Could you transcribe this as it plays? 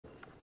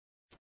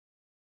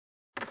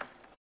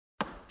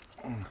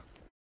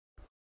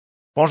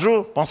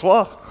Bonjour,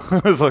 bonsoir.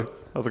 It's like,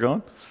 how's it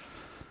going?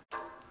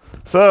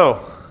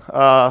 So,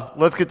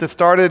 let's get this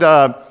started.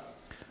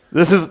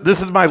 This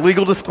is my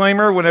legal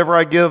disclaimer whenever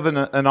I give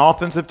an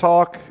offensive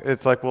talk.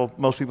 It's like, well,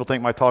 most people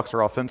think my talks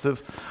are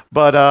offensive,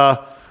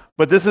 but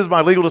this is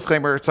my legal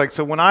disclaimer. It's like,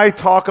 so when I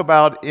talk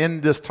about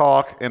in this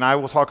talk, and I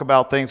will talk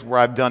about things where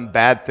I've done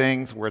bad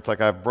things, where it's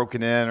like I've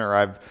broken in or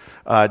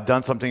I've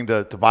done something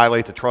to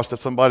violate the trust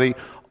of somebody,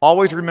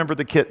 always remember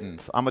the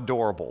kittens. I'm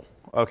adorable.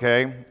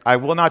 Okay? I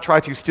will not try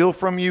to steal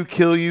from you,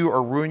 kill you,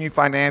 or ruin you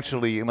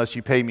financially unless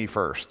you pay me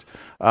first.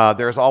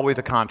 There's always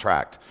a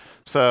contract.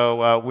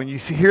 So when you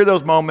hear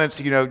those moments,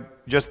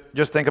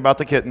 just think about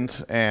the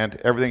kittens and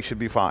everything should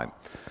be fine.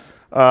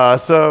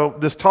 So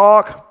this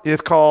talk is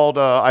called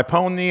I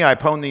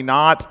Pwn Thee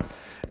Not.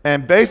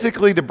 And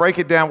basically, to break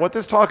it down, what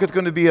this talk is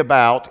going to be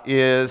about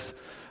is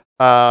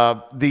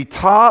the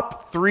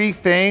top 3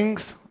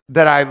 things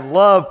that I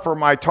love for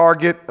my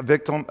target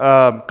victim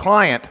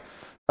client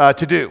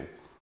to do.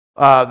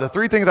 The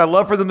 3 things I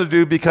love for them to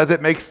do because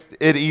it makes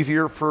it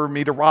easier for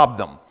me to rob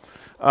them.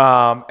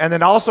 And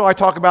then also I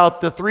talk about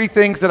the 3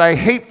 things that I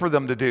hate for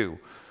them to do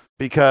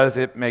because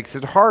it makes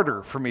it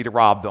harder for me to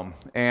rob them.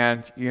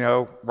 And,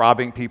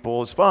 robbing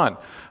people is fun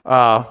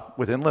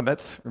within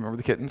limits. Remember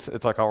the kittens?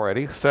 It's like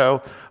already.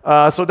 So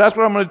that's what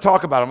I'm going to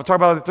talk about. I'm going to talk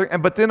about the 3,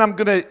 but then I'm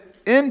going to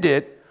end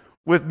it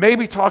with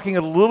maybe talking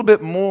a little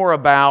bit more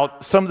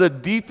about some of the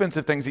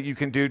defensive things that you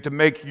can do to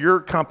make your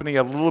company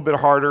a little bit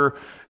harder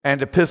and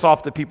to piss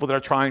off the people that are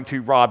trying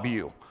to rob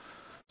you.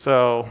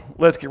 So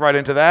let's get right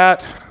into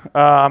that.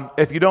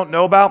 If you don't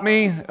know about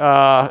me,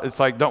 it's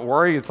like, don't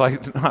worry. It's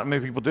like not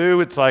many people do.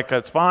 It's like,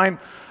 it's fine.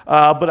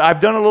 But I've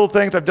done a little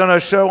things. I've done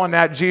a show on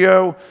Nat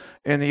Geo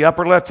in the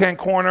upper left-hand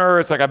corner.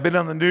 It's like I've been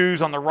on the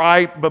news on the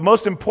right. But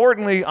most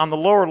importantly, on the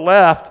lower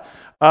left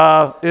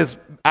is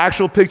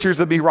actual pictures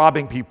of me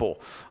robbing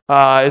people.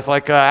 It's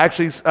like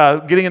actually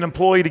getting an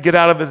employee to get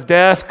out of his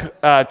desk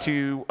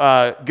to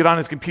get on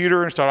his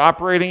computer and start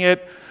operating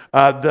it.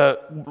 The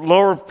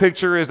lower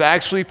picture is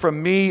actually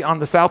from me on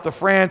the south of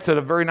France at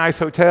a very nice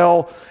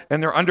hotel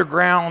in their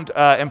underground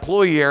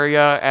employee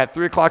area at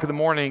 3 o'clock in the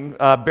morning,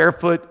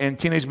 barefoot in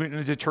Teenage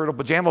Mutant Ninja Turtle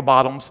pajama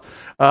bottoms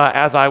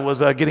as I was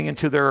getting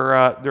into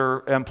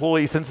their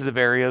employee sensitive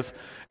areas.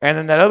 And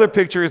then that other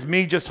picture is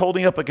me just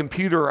holding up a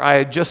computer I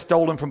had just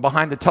stolen from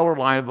behind the teller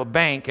line of a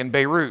bank in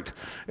Beirut.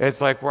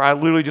 It's like where I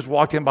literally just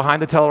walked in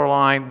behind the teller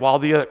line while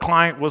the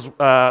client was,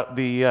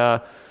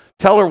 the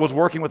teller was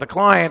working with a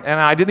client, and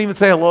I didn't even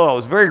say hello. I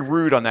was very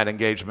rude on that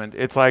engagement.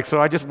 It's like, so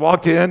I just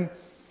walked in,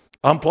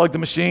 unplugged the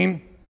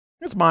machine,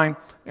 it's mine,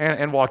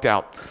 and walked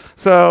out.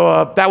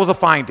 So that was a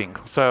finding.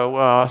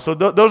 So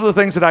those are the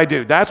things that I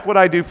do. That's what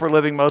I do for a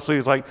living mostly.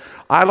 Is like,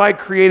 I like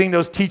creating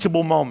those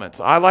teachable moments.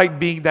 I like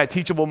being that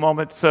teachable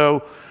moment.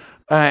 So,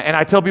 and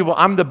I tell people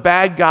I'm the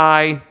bad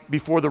guy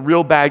before the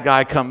real bad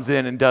guy comes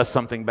in and does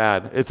something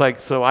bad. It's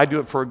like, so I do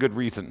it for a good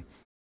reason.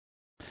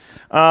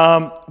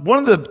 One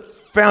of the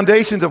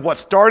foundations of what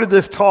started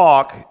this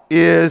talk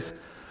is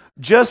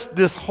just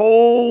this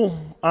whole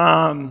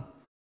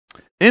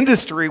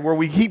industry where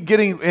we keep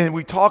getting, and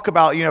we talk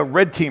about,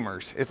 red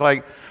teamers. It's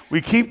like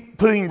we keep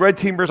putting red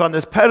teamers on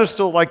this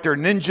pedestal like they're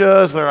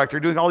ninjas, they're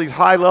doing all these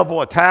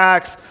high-level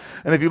attacks.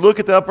 And if you look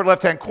at the upper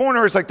left-hand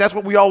corner, it's like that's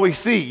what we always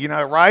see,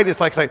 right? It's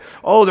like,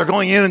 oh, they're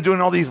going in and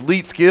doing all these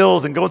elite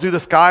skills and going through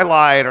the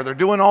skylight, or they're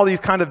doing all these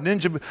kind of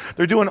ninja,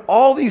 they're doing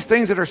all these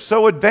things that are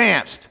so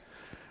advanced.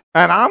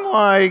 And I'm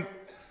like,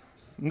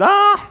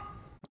 nah,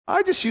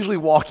 I just usually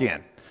walk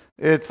in.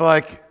 It's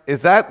like,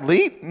 is that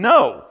elite?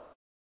 No.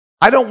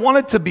 I don't want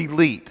it to be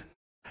elite.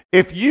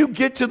 If you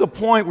get to the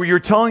point where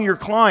you're telling your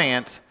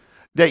client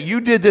that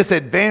you did this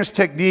advanced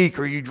technique,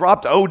 or you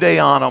dropped O-Day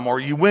on them, or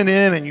you went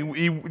in and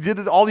you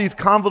did all these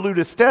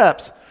convoluted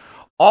steps,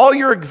 all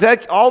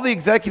the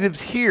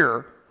executives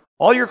here,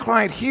 all your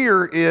client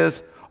here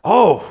is,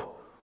 oh,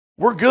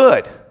 we're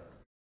good.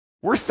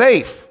 We're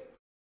safe.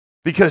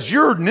 Because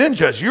you're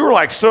ninjas, you're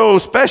like so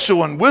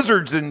special and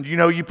wizards, and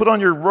you put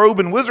on your robe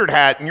and wizard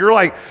hat, and you're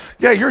like,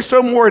 yeah, you're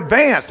so more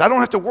advanced. I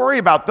don't have to worry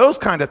about those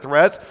kind of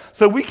threats,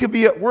 so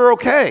we're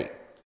okay.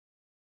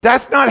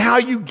 That's not how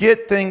you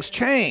get things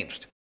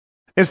changed.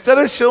 Instead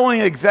of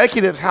showing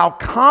executives how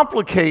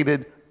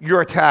complicated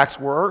your attacks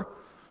were,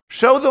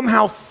 show them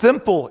how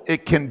simple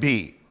it can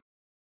be.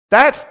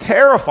 That's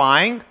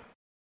terrifying.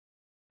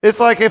 It's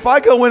like if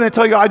I go in and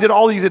tell you I did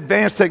all these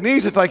advanced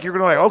techniques, it's like you're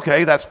going to like,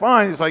 okay, that's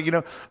fine. It's like,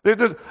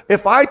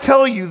 if I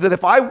tell you that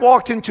if I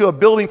walked into a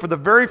building for the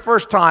very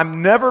first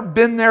time, never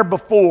been there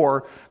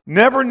before,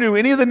 never knew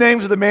any of the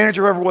names of the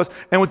manager whoever was,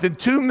 and within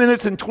 2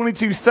 minutes and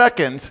 22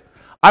 seconds,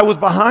 I was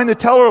behind the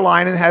teller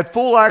line and had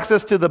full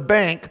access to the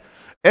bank,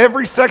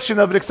 every section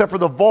of it except for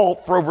the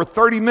vault for over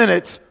 30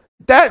 minutes,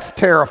 that's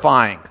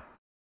terrifying.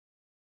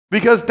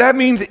 Because that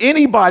means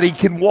anybody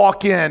can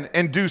walk in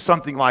and do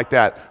something like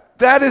that.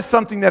 That is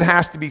something that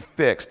has to be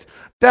fixed.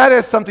 That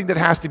is something that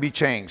has to be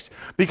changed.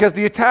 Because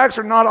the attacks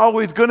are not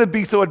always going to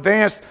be so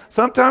advanced.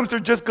 Sometimes they're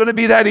just going to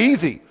be that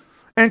easy.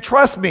 And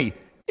trust me,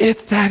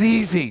 it's that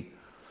easy.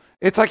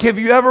 It's like, have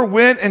you ever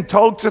went and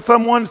told to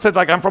someone, said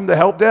like, I'm from the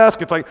help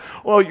desk? It's like,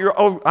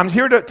 well, I'm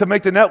here to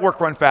make the network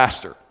run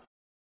faster.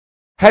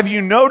 Have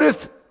you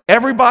noticed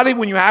everybody,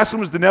 when you ask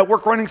them, is the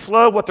network running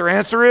slow, what their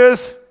answer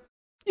is?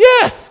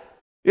 Yes,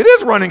 it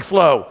is running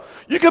slow.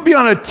 You could be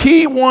on a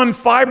T1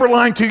 fiber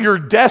line to your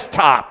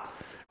desktop,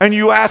 and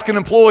you ask an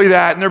employee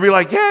that, and they'll be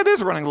like, yeah, it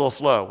is running a little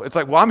slow. It's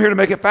like, well, I'm here to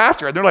make it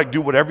faster. And they're like,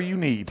 do whatever you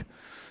need.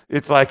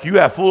 It's like, you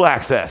have full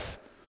access.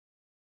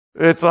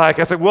 It's like,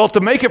 I said, well,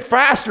 to make it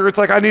faster, it's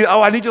like, I need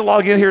you to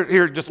log in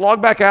here, just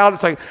log back out.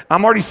 It's like,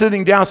 I'm already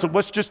sitting down, so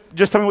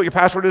just tell me what your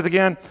password is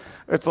again.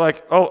 It's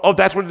like, oh,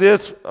 that's what it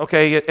is?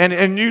 Okay,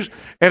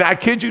 and I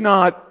kid you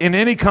not, in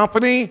any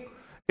company,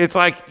 it's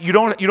like, you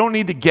don't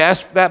need to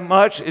guess that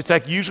much. It's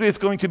like, usually it's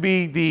going to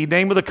be the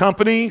name of the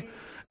company,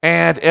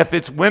 and if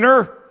it's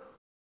winter,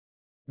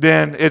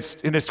 then it's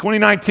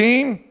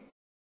 2019,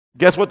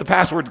 guess what the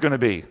password's gonna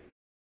be?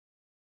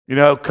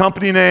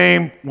 Company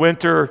name,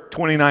 winter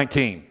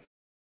 2019.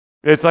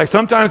 It's like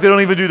sometimes they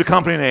don't even do the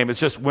company name. It's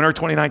just winter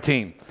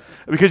 2019.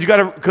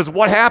 Because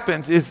what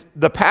happens is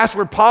the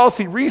password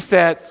policy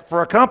resets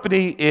for a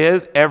company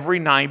is every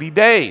 90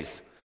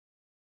 days,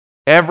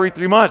 every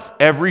 3 months,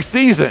 every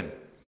season.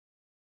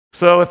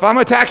 So if I'm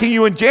attacking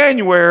you in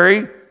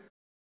January,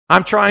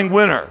 I'm trying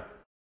winter.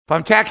 If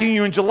I'm attacking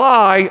you in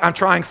July, I'm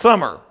trying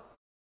summer.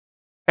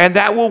 And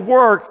that will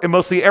work in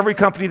mostly every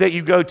company that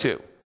you go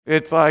to.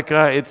 It's like,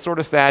 it's sort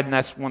of sad, and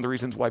that's one of the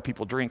reasons why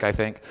people drink, I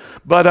think.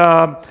 But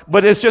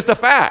it's just a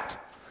fact.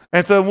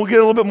 And so we'll get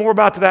a little bit more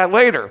about that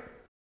later.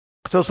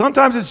 So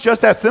sometimes it's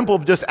just that simple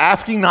of just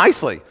asking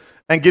nicely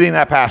and getting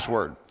that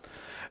password.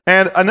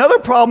 And another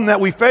problem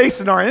that we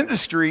face in our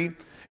industry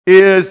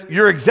is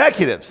your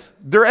executives,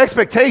 their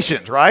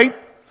expectations, right?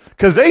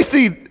 Because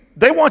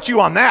they want you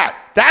on that.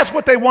 That's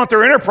what they want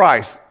their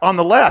enterprise on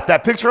the left.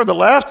 That picture on the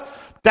left,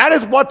 that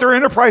is what their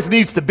enterprise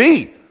needs to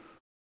be.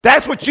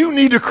 That's what you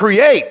need to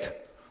create.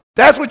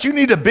 That's what you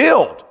need to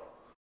build.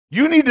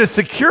 You need to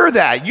secure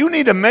that. You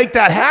need to make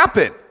that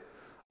happen.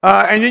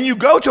 And then you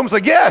go to them and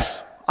say,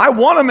 yes, I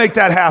want to make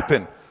that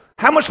happen.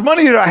 How much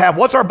money do I have?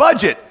 What's our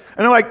budget?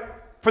 And they're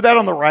like, for that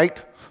on the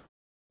right.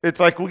 It's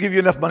like, we'll give you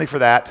enough money for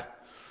that.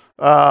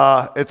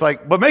 It's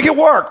like, but make it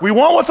work. We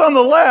want what's on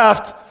the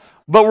left,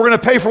 but we're going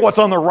to pay for what's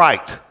on the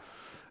right.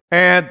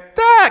 And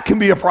that can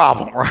be a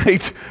problem,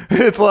 right?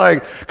 It's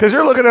like, because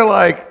you're looking at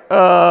like,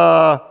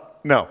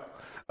 no.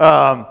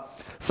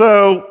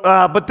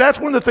 But that's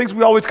one of the things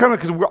we always come to,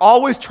 because we're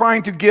always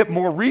trying to get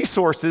more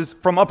resources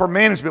from upper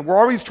management. We're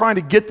always trying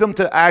to get them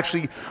to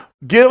actually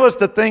give us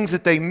the things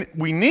that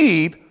we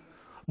need,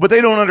 but they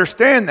don't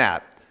understand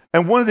that.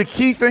 And one of the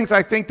key things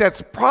I think that's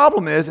the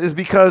problem is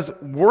because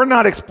we're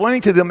not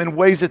explaining to them in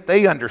ways that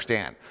they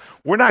understand.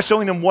 We're not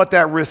showing them what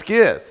that risk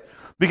is.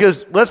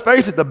 Because let's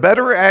face it, the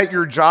better at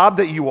your job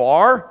that you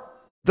are,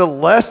 the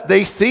less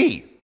they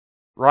see,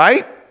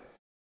 right?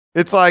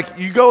 It's like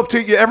you go up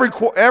to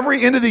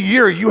every end of the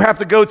year, you have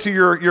to go to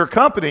your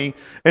company,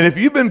 and if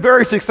you've been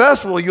very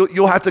successful,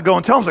 you'll have to go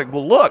and tell them, like,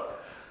 well,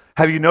 look,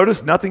 have you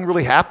noticed nothing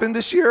really happened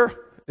this year?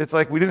 It's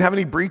like we didn't have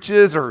any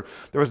breaches or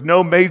there was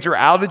no major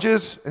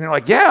outages. And they're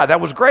like, yeah, that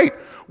was great.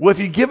 Well, if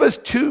you give us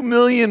 2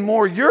 million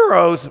more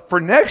euros for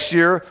next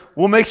year,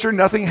 we'll make sure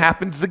nothing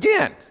happens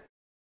again.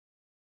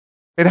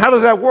 And how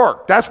does that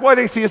work? That's why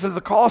they see us as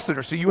a cost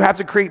center. So you have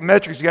to create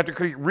metrics. You have to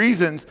create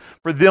reasons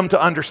for them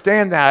to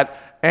understand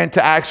that and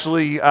to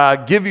actually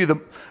give you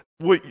the...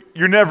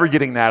 You're never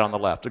getting that on the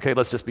left, okay?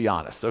 Let's just be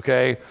honest,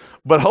 okay?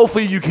 But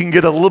hopefully you can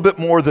get a little bit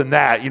more than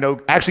that,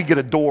 actually get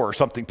a door or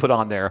something put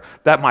on there.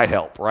 That might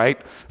help, right?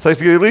 So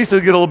you at least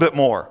get a little bit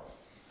more.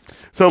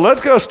 So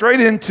let's go straight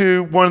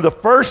into one of the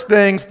first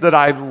things that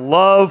I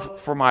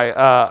love for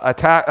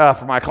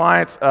my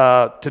clients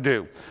to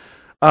do.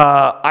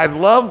 I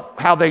love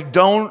how they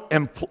don't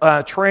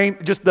train,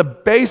 just the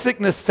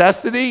basic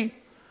necessity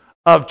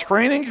of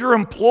training your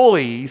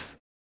employees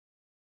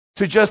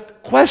to just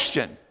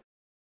question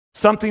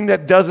something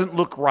that doesn't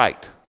look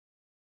right.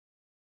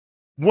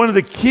 One of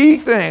the key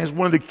things,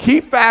 one of the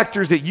key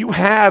factors that you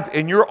have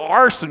in your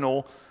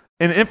arsenal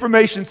in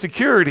information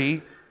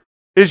security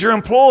is your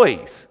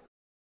employees.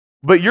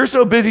 But you're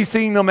so busy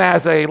seeing them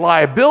as a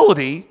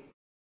liability,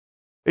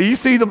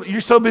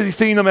 you're so busy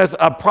seeing them as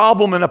a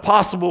problem and a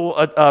possible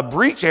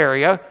breach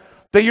area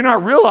that you're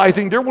not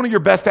realizing they're one of your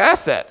best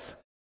assets.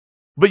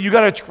 But you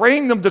got to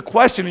train them to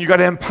question, and you got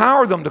to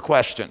empower them to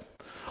question.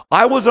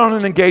 I was on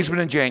an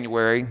engagement in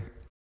January,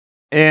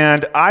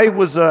 and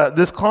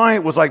this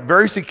client was like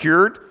very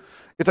secured.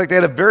 It's like they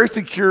had a very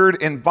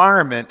secured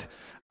environment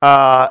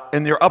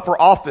in their upper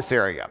office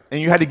area.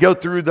 And you had to go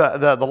through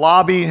the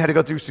lobby, and had to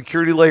go through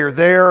security layer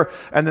there,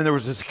 and then there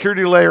was a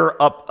security layer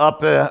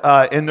up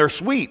in their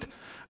suite.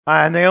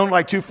 And they owned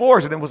like 2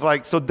 floors, and it was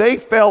like, so they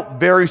felt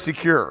very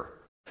secure.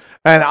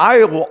 And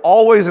I will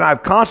always, and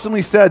I've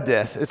constantly said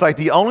this, it's like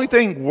the only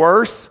thing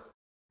worse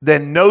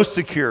than no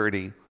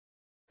security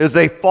is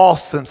a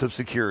false sense of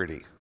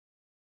security.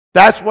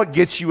 That's what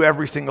gets you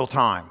every single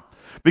time.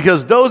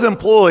 Because those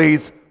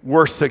employees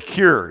were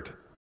secured.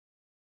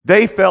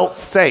 They felt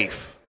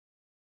safe.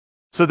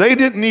 So they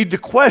didn't need to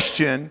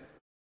question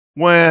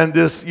when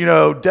this,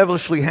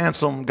 devilishly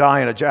handsome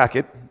guy in a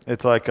jacket,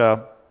 it's like,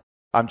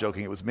 I'm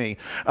joking, it was me,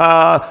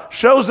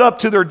 shows up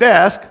to their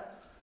desk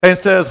and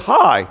says,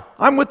 "Hi,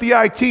 I'm with the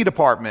IT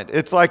department.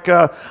 It's like,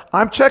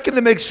 I'm checking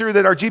to make sure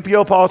that our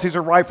GPO policies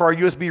are right for our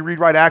USB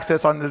read-write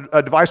access on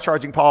the device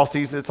charging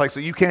policies. It's like, so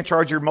you can't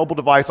charge your mobile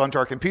device onto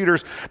our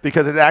computers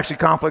because it actually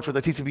conflicts with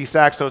the TCP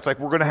stack. So it's like,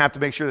 we're going to have to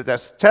make sure that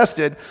that's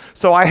tested.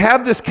 So I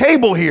have this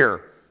cable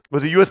here." It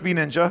was a USB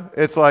Ninja.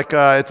 It's like,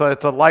 it's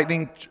a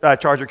lightning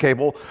charger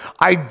cable.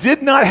 I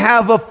did not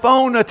have a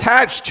phone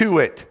attached to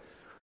it.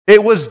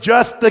 It was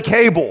just the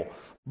cable,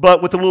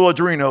 but with a little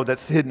Arduino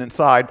that's hidden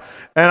inside.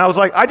 And I was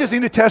like, I just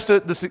need to test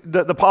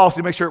the policy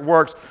to make sure it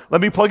works.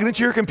 Let me plug it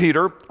into your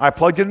computer. I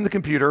plugged it in the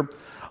computer.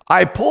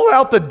 I pulled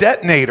out the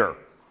detonator.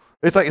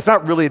 It's like, it's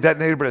not really a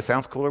detonator, but it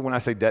sounds cooler when I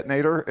say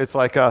detonator. It's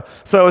like,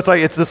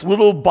 it's this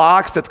little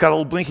box that's got a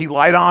little blinky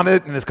light on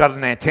it, and it's got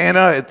an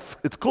antenna.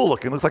 It's cool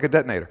looking. It looks like a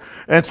detonator.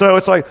 And so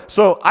it's like,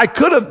 so I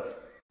could have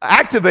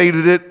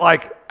activated it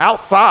like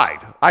outside.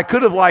 I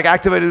could have like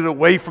activated it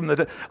away from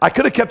I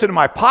could have kept it in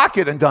my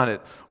pocket and done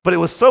it, but it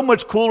was so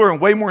much cooler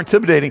and way more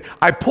intimidating.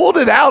 I pulled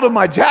it out of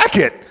my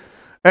jacket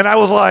and I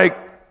was like,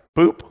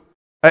 boop.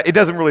 It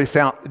doesn't really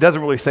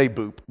say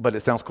boop, but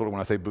it sounds cooler when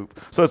I say boop.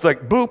 So it's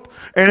like boop,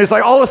 and it's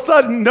like all of a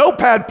sudden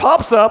Notepad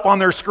pops up on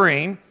their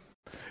screen.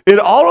 It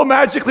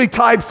automatically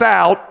types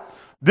out,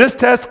 "This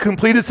test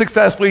completed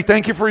successfully.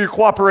 Thank you for your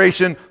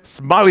cooperation."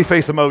 Smiley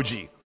face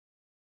emoji.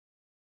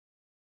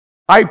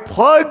 I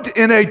plugged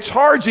in a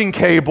charging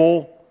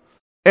cable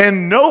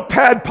and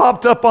Notepad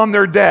popped up on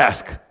their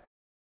desk.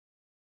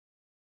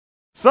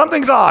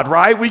 Something's odd,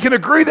 right? We can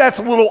agree that's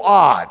a little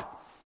odd.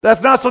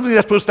 That's not something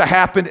that's supposed to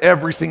happen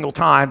every single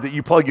time that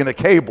you plug in a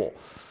cable.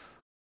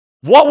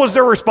 What was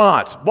their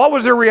response? What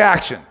was their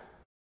reaction?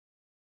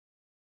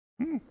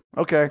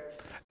 Okay.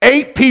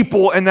 8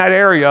 people in that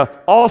area,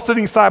 all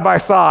sitting side by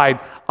side.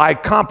 I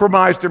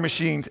compromised their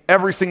machines,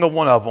 every single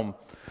one of them.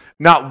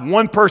 Not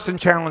one person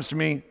challenged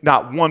me.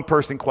 Not one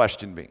person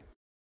questioned me.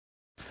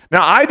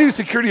 Now, I do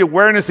security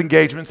awareness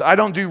engagements. I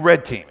don't do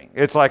red teaming.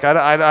 It's like,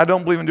 I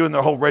don't believe in doing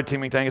the whole red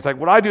teaming thing. It's like,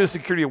 what I do is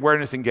security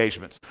awareness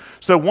engagements.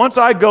 So once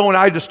I go and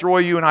I destroy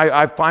you and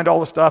I find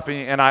all the stuff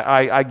and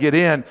I get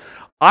in,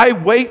 I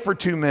wait for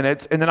 2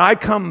 minutes and then I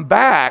come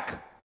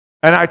back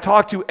and I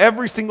talk to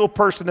every single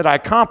person that I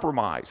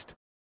compromised.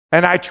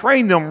 And I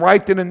train them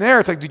right then and there.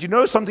 It's like, did you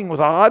notice something was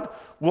odd?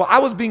 Well, I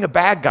was being a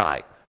bad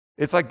guy.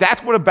 It's like,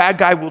 that's what a bad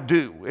guy will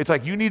do. It's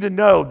like, you need to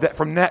know that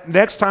from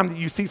next time that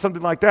you see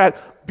something like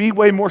that, be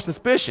way more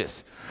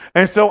suspicious.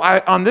 And so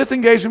on this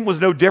engagement was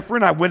no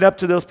different. I went up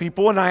to those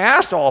people and I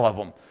asked all of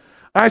them.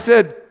 I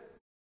said,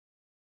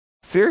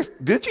 "Serious?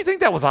 Didn't you think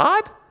that was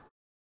odd?"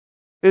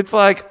 It's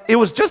like, it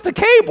was just a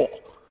cable.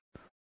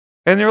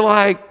 And they're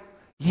like,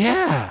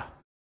 "Yeah,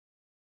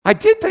 I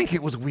did think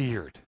it was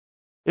weird."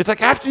 It's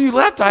like, after you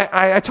left,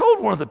 I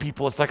told one of the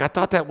people, it's like, I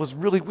thought that was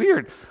really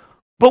weird.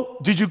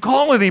 "But did you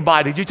call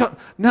anybody? Did you tell?"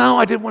 "No,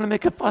 I didn't want to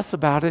make a fuss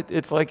about it."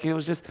 It's like, it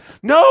was just,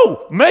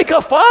 no, make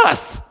a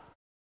fuss.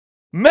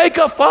 Make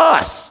a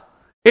fuss.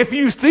 If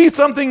you see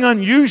something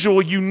unusual,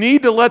 you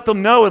need to let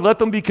them know and let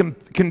them be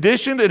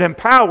conditioned and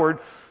empowered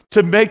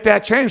to make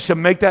that change, to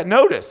make that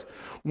notice.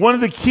 One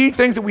of the key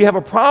things that we have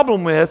a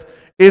problem with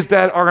is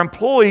that our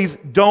employees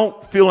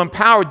don't feel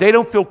empowered. They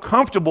don't feel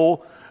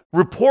comfortable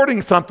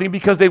reporting something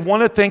because they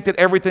want to think that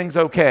everything's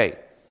okay.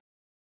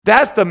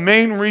 That's the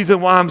main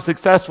reason why I'm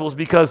successful, is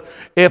because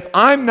if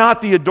I'm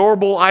not the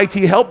adorable IT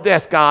help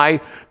desk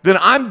guy, then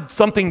I'm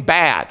something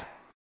bad.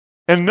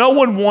 And no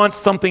one wants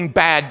something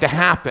bad to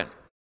happen.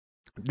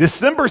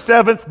 December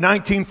 7th,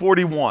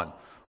 1941,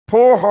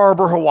 Pearl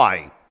Harbor,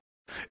 Hawaii.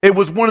 It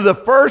was one of the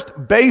first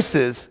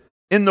bases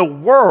in the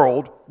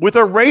world with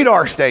a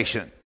radar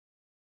station.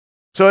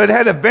 So it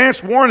had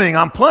advanced warning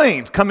on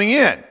planes coming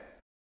in.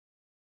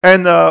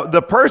 And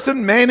the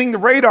person manning the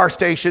radar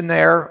station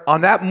there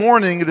on that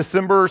morning,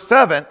 December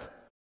 7th,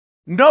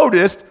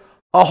 noticed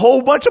a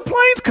whole bunch of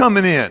planes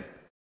coming in.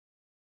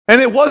 And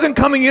it wasn't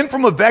coming in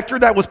from a vector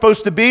that was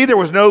supposed to be. There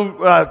was no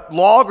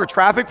log or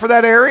traffic for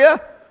that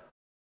area.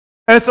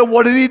 And so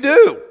what did he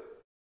do?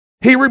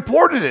 He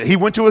reported it. He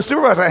went to a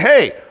supervisor and said,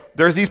 "Hey,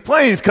 there's these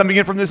planes coming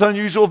in from this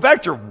unusual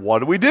vector. What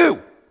do we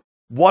do?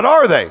 What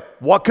are they?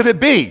 What could it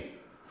be?"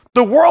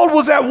 The world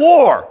was at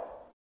war.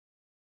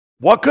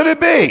 What could it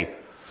be?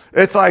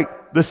 It's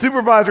like the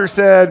supervisor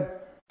said,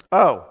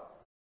 "Oh,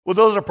 well,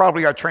 those are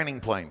probably our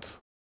training planes.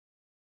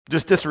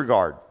 Just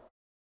disregard.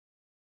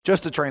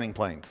 Just the training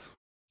planes."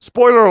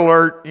 Spoiler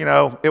alert,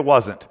 it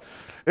wasn't.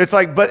 It's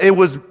like, but it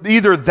was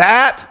either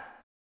that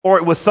or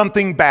it was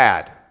something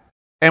bad.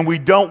 And we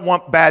don't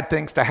want bad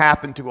things to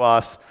happen to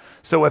us.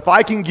 So if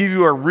I can give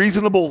you a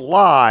reasonable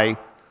lie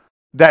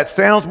that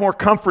sounds more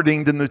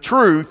comforting than the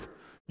truth,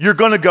 you're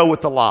going to go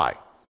with the lie.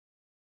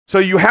 So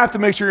you have to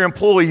make sure your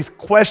employees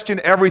question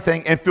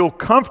everything and feel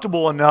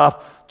comfortable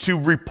enough to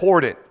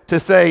report it, to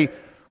say,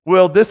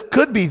 well, this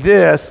could be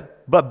this,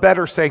 but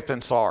better safe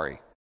than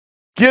sorry.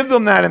 Give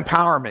them that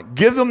empowerment.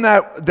 Give them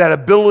that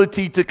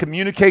ability to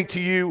communicate to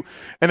you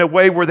in a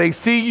way where they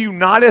see you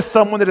not as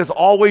someone that is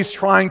always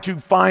trying to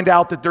find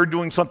out that they're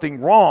doing something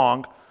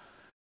wrong,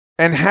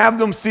 and have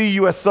them see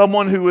you as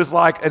someone who is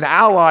like an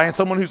ally and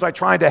someone who's like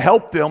trying to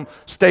help them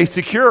stay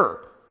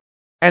secure.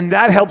 And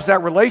that helps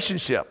that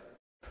relationship.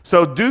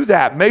 So do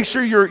that. Make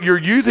sure you're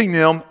using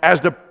them as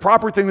the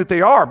proper thing that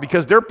they are,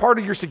 because they're part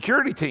of your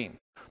security team.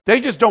 They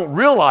just don't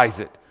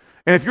realize it.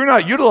 And if you're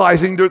not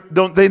utilizing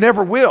them, they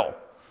never will.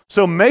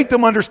 So make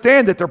them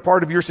understand that they're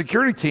part of your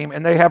security team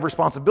and they have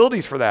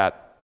responsibilities for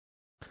that.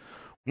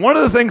 One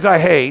of the things I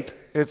hate,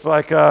 it's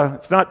like,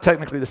 it's not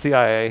technically the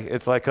CIA,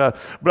 it's like, but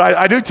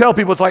I do tell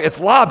people it's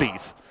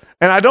lobbies.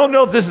 And I don't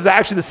know if this is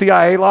actually the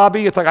CIA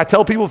lobby. It's like I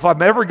tell people if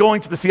I'm ever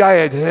going to the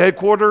CIA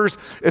headquarters,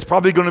 it's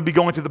probably going to be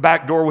going to the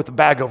back door with the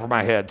bag over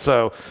my head.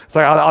 So it's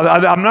like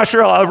I'm not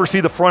sure I'll ever see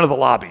the front of the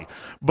lobby.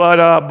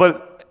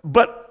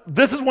 But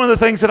this is one of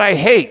the things that I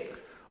hate.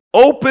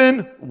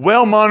 Open,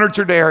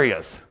 well-monitored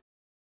areas.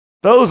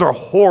 Those are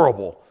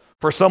horrible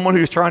for someone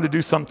who's trying to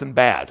do something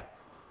bad.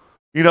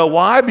 You know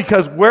why?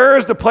 Because where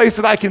is the place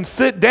that I can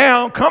sit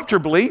down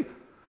comfortably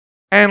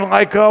and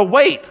like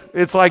wait?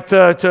 It's like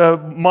to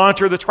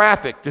monitor the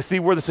traffic, to see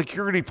where the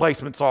security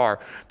placements are,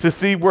 to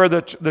see where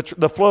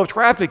the flow of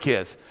traffic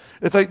is.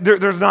 It's like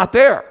there's not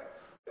there.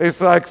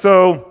 It's like,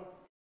 so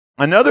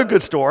another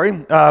good story,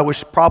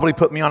 which probably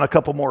put me on a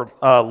couple more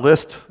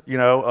list,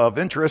 of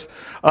interest,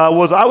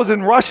 was I was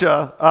in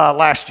Russia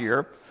last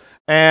year.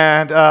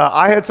 And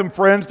I had some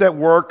friends that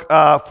work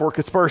for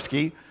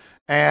Kaspersky,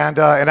 and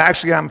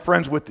actually I'm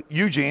friends with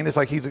Eugene. It's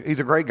like he's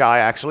a great guy,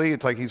 actually.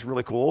 It's like he's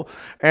really cool.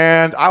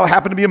 And I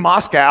happened to be in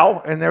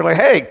Moscow, and they're like,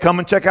 hey, come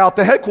and check out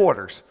the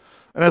headquarters.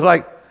 And I was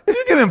like, if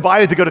you get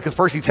invited to go to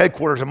Kaspersky's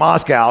headquarters in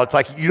Moscow, it's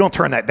like you don't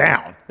turn that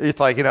down. It's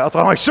like, so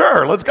I'm like,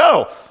 sure, let's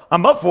go.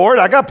 I'm up for it.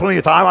 I got plenty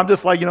of time. I'm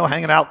just like,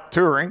 hanging out,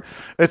 touring.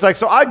 It's like,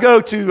 so I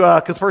go to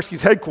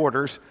Kaspersky's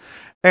headquarters.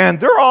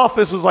 And their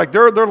office was like,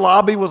 their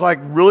lobby was like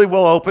really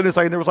well open. It's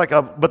like there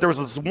was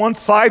this one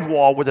side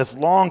wall with this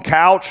long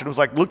couch, and it was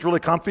like looked really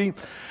comfy.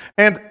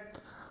 And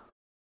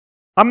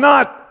I'm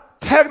not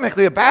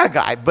technically a bad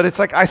guy, but it's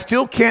like I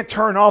still can't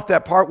turn off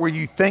that part where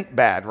you think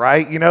bad,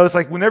 right? It's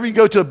like whenever you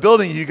go to a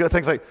building, you go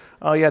things like,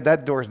 oh yeah,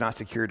 that door's not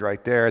secured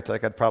right there. It's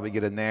like I'd probably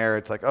get in there.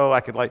 It's like, oh, I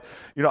could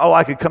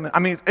I could come in. I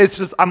mean, it's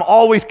just I'm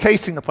always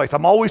casing the place.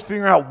 I'm always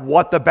figuring out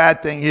what the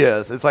bad thing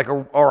is. It's like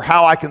or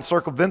how I can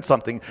circumvent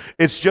something.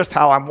 It's just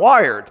how I'm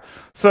wired.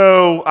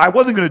 So I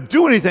wasn't going to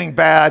do anything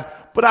bad,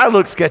 but I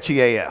look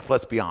sketchy AF.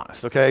 Let's be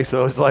honest, okay?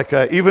 So it's like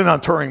even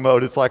on touring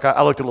mode, it's like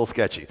I looked a little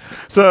sketchy.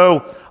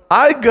 So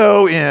I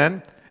go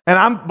in,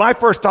 and my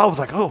first thought was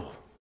like, oh,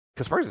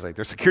 Kaspersky's like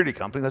their security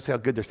company. Let's see how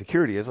good their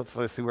security is.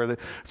 Let's see where they.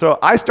 So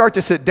I start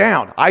to sit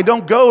down. I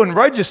don't go and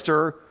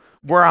register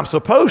where I'm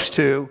supposed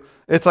to.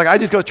 It's like I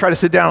just go try to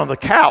sit down on the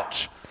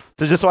couch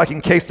just so I can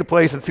case the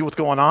place and see what's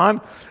going on.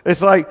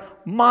 It's like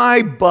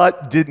my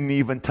butt didn't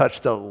even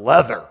touch the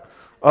leather.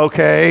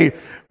 Okay,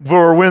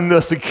 for when the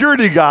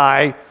security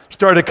guy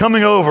started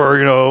coming over,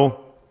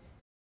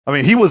 I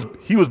mean, he was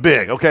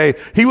big, okay?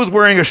 He was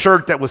wearing a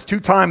shirt that was 2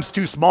 times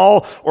too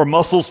small or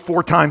muscles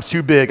 4 times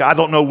too big. I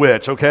don't know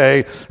which,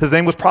 okay? His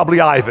name was probably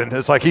Ivan.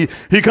 It's like he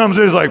comes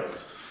in, he's like,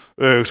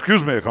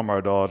 excuse me,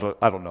 comrade.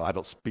 I don't know. I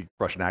don't speak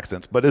Russian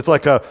accents, but it's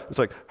like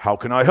how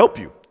can I help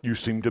you? You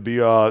seem to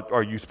be,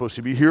 are you supposed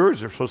to be here?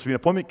 Is there supposed to be an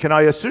appointment? Can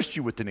I assist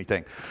you with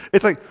anything?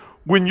 It's like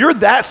when you're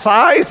that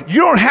size,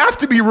 you don't have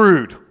to be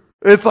rude.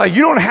 It's like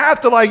you don't have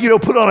to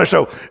put on a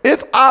show.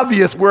 It's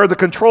obvious where the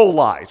control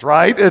lies,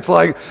 right? It's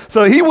like,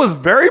 so he was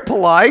very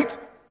polite,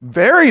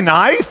 very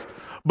nice,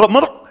 but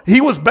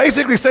he was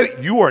basically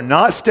saying, you are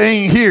not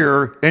staying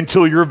here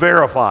until you're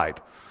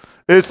verified.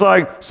 It's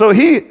like, so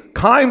he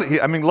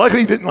luckily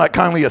he didn't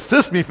kindly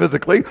assist me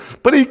physically,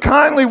 but he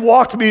kindly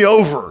walked me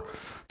over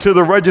to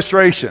the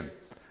registration,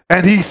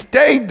 and he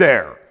stayed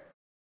there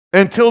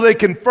until they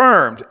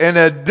confirmed and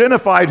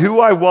identified who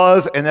I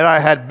was and that I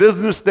had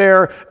business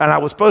there and I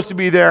was supposed to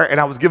be there and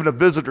I was given a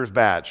visitor's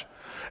badge.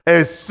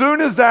 As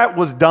soon as that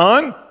was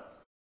done,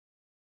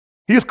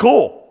 he's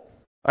cool.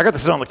 I got to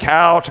sit on the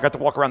couch. I got to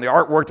walk around the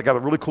artwork. They got a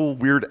really cool,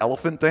 weird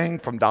elephant thing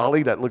from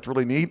Dali that looked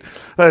really neat.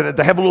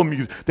 They have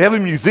a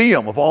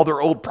museum of all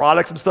their old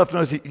products and stuff.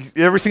 You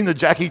ever seen the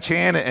Jackie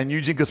Chan and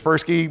Eugene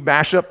Kaspersky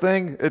mashup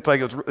thing? It's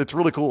like it's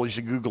really cool. You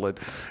should Google it.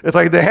 It's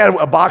like they had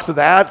a box of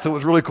that, so it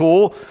was really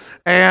cool.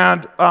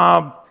 And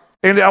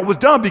I was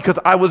done because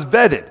I was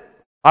vetted.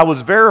 I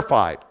was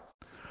verified.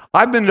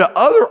 I've been to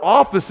other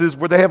offices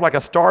where they have like a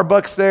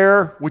Starbucks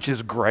there, which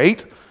is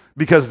great.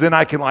 Because then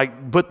I can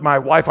put my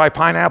Wi-Fi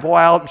pineapple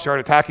out and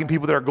start attacking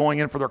people that are going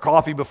in for their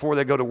coffee before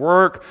they go to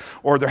work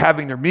or they're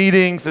having their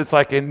meetings. It's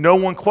like, and no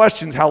one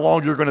questions how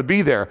long you're going to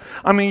be there.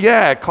 I mean,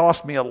 yeah, it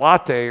cost me a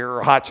latte or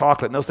a hot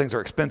chocolate, and those things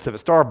are expensive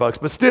at Starbucks,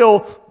 but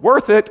still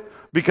worth it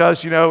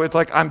because, it's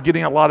like I'm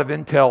getting a lot of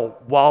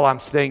intel while I'm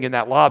staying in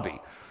that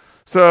lobby.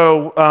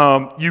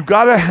 So you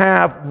got to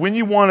have, when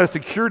you want a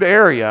secured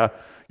area,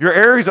 your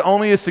area is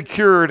only as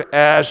secured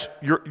as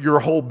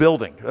your whole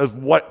building, as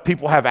what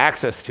people have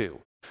access to.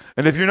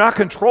 And if you're not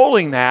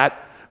controlling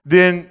that,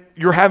 then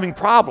you're having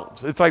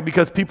problems. It's like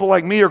because people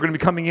like me are going to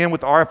be coming in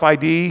with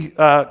RFID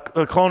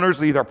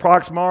cloners, either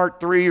Proxmart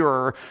 3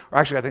 or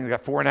actually I think they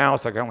got 4 now.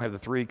 It's like I don't have the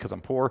 3 because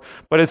I'm poor.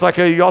 But it's like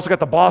you also got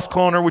the Boss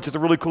cloner, which is a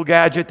really cool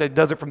gadget that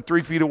does it from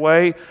 3 feet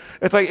away.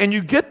 It's like, and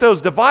you get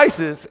those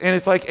devices, and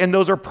it's like, and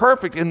those are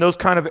perfect in those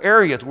kind of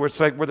areas where it's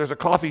like where there's a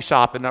coffee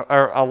shop and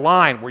a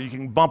line where you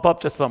can bump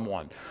up to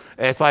someone.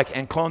 And it's like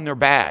and clone their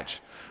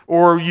badge.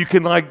 Or you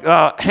can like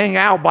hang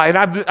out by, and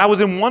I was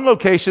in one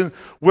location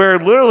where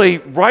literally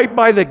right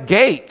by the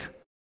gate,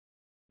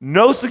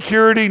 no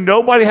security,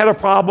 nobody had a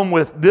problem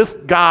with this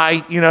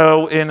guy, you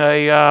know, in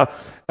a,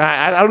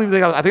 I don't even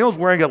think, I think I was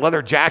wearing a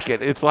leather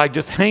jacket. It's like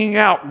just hanging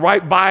out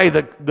right by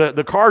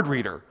the card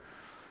reader.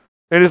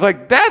 And it's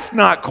like, that's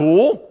not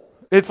cool.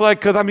 It's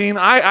like, because I mean,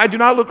 I do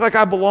not look like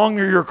I belong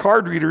near your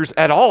card readers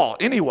at all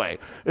anyway.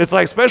 It's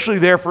like, especially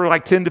there for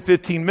like 10 to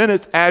 15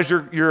 minutes as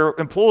your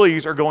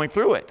employees are going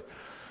through it.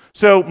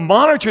 So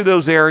monitor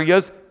those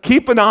areas,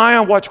 keep an eye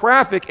on what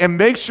traffic, and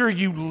make sure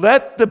you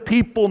let the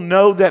people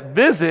know that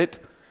visit,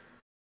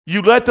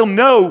 you let them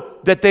know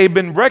that they've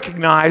been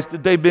recognized,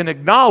 that they've been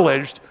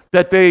acknowledged,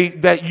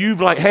 that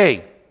you've like,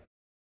 hey.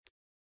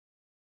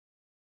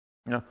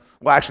 Yeah.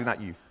 Well, actually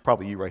not you,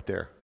 probably you right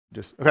there.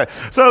 Just okay.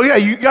 So yeah,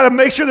 you got to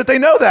make sure that they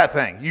know that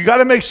thing. You got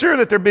to make sure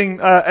that they're being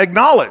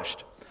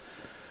acknowledged.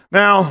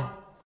 Now,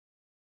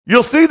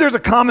 you'll see there's a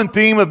common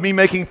theme of me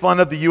making fun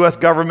of the U.S.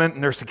 government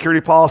and their security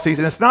policies,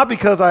 and it's not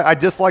because I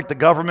dislike the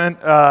government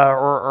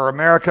or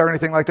America or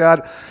anything like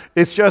that.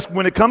 It's just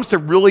when it comes to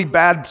really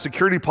bad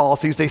security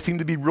policies, they seem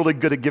to be really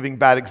good at giving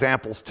bad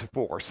examples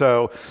for.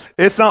 So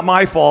it's not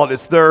my fault,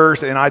 it's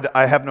theirs, and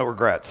I have no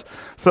regrets.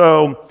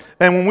 So,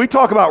 and when we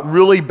talk about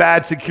really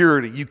bad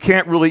security, you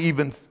can't really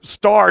even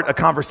start a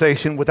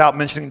conversation without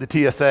mentioning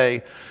the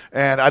TSA,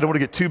 and I don't want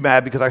to get too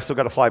mad because I still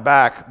got to fly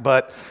back,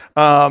 but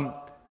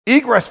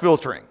egress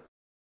filtering.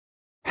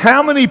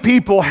 How many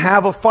people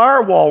have a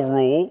firewall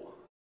rule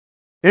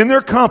in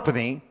their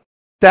company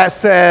that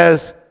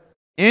says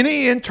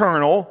any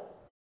internal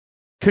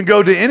can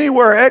go to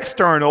anywhere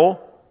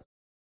external,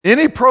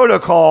 any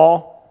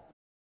protocol,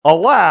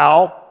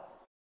 allow,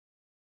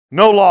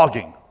 no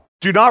logging?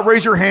 Do not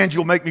raise your hand,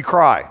 you'll make me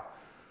cry.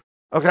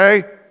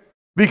 Okay?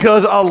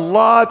 Because a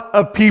lot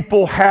of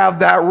people have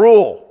that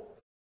rule.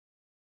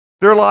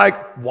 They're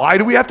like, why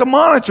do we have to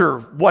monitor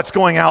what's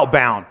going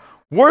outbound?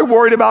 We're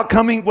worried about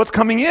what's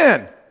coming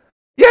in.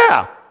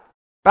 Yeah,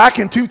 back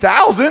in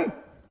 2000,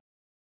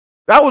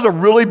 that was a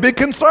really big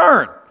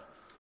concern.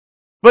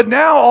 But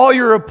now all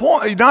your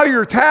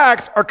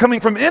attacks are coming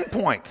from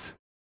endpoints.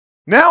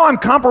 Now I'm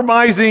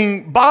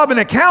compromising Bob in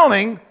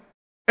accounting,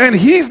 and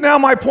he's now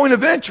my point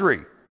of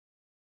entry.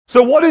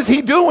 So what is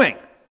he doing?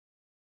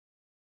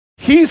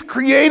 He's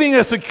creating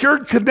a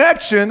secured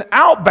connection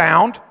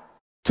outbound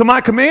to my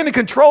command and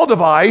control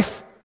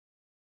device.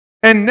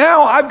 And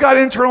now I've got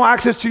internal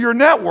access to your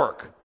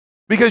network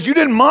because you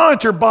didn't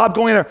monitor Bob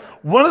going there.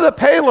 One of the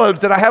payloads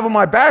that I have on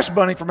my Bash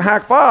Bunny from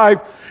Hack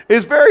 5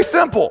 is very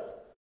simple.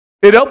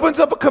 It opens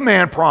up a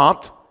command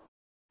prompt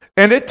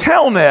and it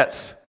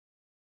telnets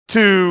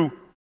to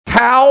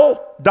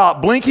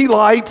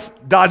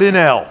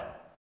tal.blinkylights.nl.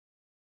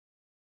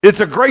 It's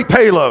a great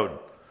payload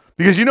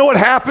because you know what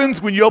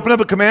happens when you open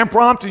up a command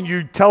prompt and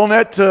you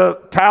telnet to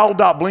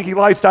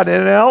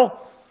tal.blinkylights.nl?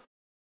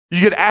 You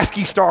get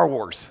ASCII Star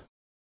Wars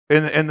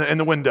in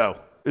the window.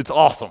 It's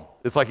awesome.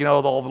 It's like, you know,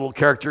 all the little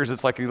characters.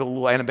 It's like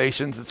little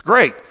animations. It's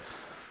great.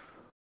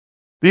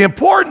 The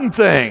important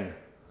thing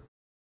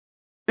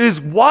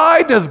is,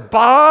 why does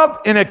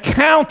Bob in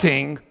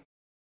accounting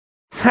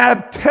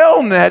have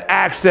telnet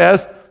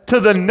access to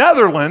the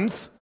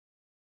Netherlands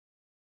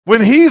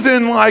when he's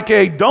in like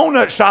a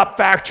donut shop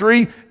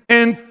factory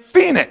in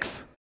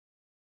Phoenix?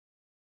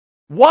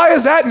 Why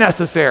is that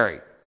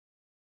necessary?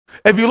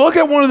 If you look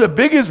at one of the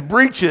biggest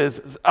breaches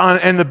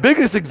and the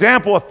biggest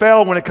example of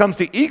fail when it comes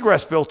to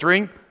egress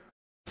filtering,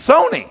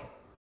 Sony.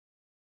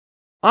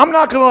 I'm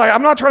not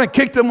trying to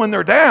kick them when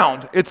they're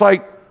down. It's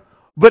like,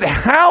 but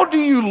how do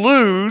you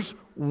lose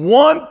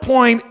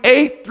 1.83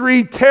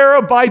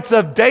 terabytes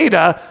of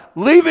data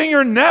leaving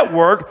your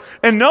network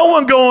and no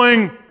one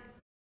going,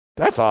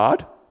 that's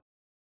odd.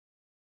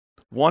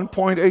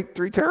 1.83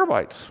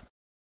 terabytes.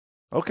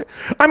 Okay.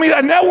 I mean,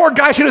 a network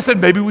guy should have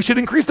said, maybe we should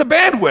increase the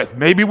bandwidth.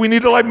 Maybe we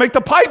need to like make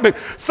the pipe big.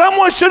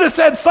 Someone should have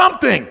said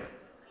something.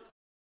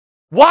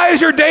 Why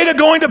is your data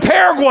going to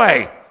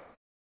Paraguay?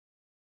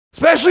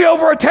 Especially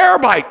over a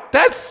terabyte.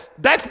 That's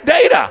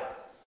data.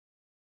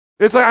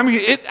 It's like,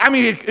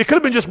 it could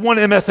have been just one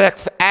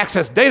MSX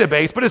access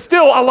database, but it's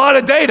still a lot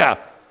of data.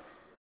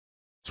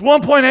 It's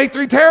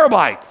 1.83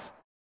 terabytes.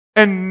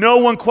 And no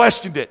one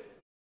questioned it.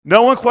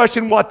 No one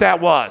questioned what that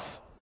was.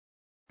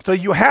 So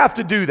you have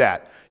to do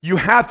that. You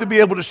have to be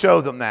able to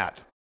show them that.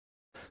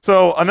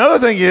 So another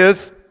thing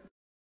is,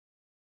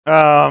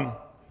 one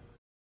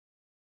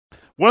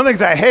of the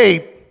things I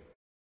hate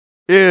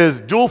is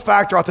dual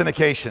factor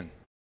authentication.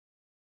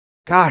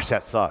 Gosh,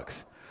 that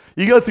sucks.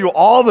 You go through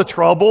all the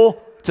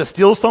trouble to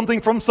steal something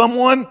from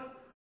someone,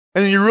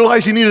 and then you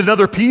realize you need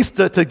another piece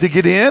to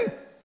get in.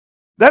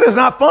 That is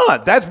not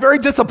fun. That's very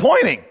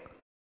disappointing.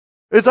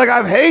 It's like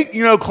I hate,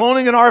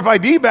 cloning an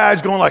RFID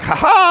badge going like,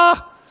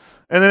 ha-ha,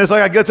 and then it's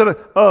like I get to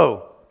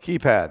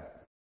keypad.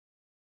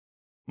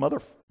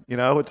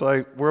 It's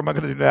like, where am I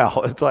going to do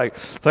now? It's like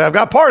I've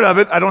got part of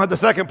it. I don't have the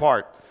second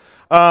part.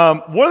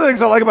 One of the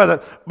things I like about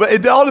that, but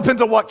it all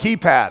depends on what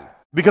keypad,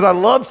 because I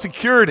love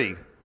security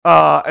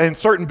in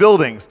certain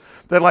buildings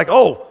that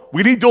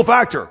we need dual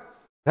factor.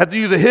 Have to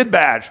use a HID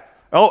badge.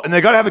 And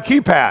they got to have a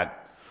keypad.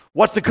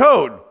 What's the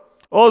code?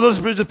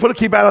 Just put a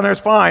keypad on there.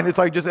 It's fine. It's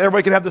like just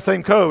everybody can have the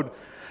same code.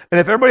 And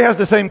if everybody has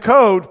the same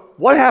code,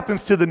 what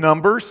happens to the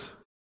numbers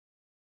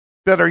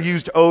that are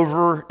used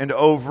over and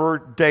over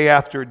day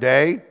after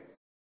day?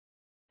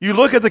 You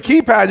look at the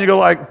keypad and you go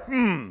like,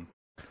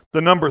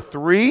 the number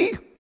 3,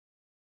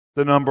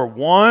 the number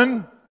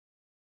 1,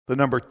 the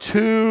number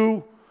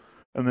 2,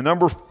 and the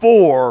number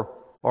 4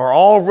 are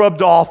all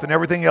rubbed off and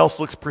everything else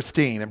looks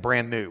pristine and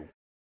brand new.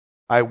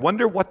 I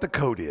wonder what the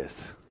code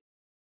is.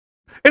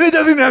 And it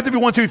doesn't even have to be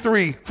 1, 2,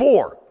 3,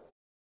 4.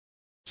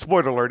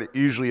 Spoiler alert, it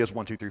usually is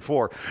 1, 2, 3,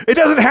 4. It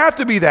doesn't have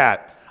to be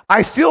that.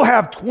 I still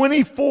have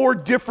 24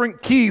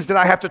 different keys that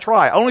I have to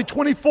try. Only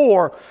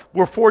 24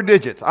 were 4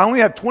 digits. I only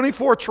have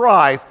 24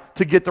 tries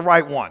to get the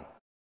right one.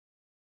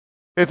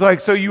 It's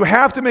like, so you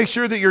have to make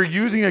sure that you're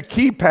using a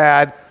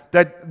keypad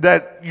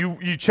that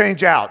you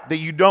change out, that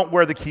you don't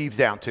wear the keys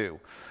down to.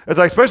 It's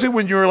like, especially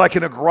when you're like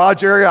in a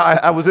garage area.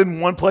 I was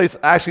in one place,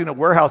 actually in a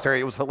warehouse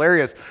area. It was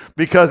hilarious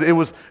because it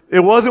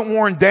wasn't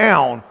worn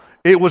down.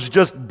 It was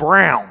just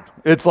brown.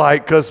 It's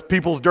like, because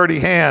people's dirty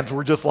hands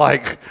were just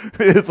like,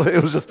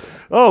 it was just,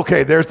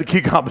 okay, there's the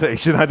key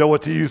combination. I know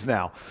what to use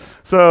now.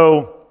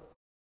 So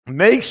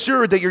make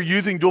sure that you're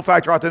using dual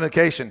factor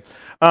authentication.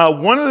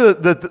 One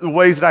of the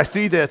ways that I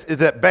see this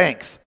is at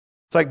banks.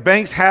 It's like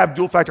banks have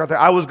dual factor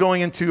authentication. I was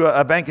going into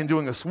a bank and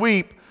doing a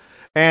sweep,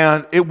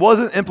 and it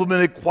wasn't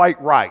implemented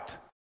quite right.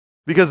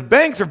 Because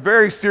banks are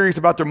very serious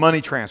about their money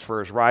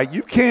transfers, right?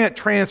 You can't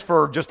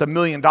transfer just $1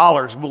 million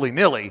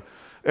willy-nilly.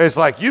 It's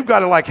like you've got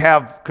to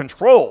have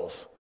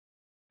controls.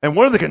 And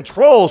one of the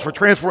controls for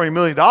transferring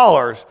 $1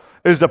 million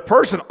is the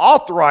person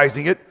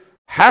authorizing it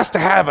has to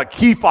have a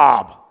key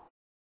fob.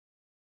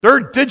 Their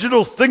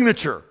digital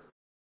signature.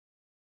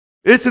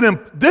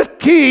 This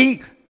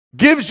key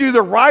gives you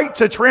the right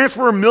to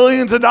transfer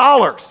millions of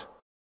dollars.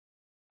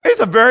 It's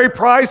a very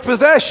prized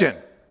possession.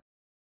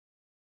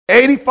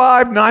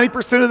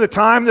 85-90% of the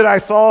time that I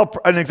saw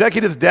an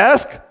executive's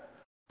desk,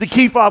 the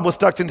key fob was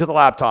stuck into the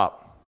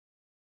laptop.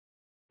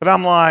 But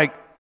I'm like,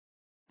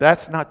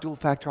 that's not dual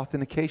factor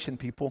authentication,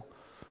 people.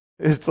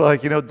 It's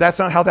like, that's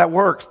not how that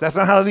works. That's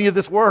not how any of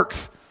this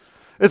works.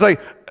 It's like,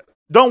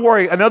 don't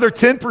worry, another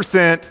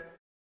 10%,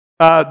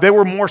 they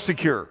were more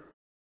secure.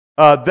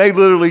 They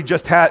literally you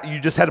just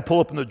had to pull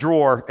open the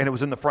drawer and it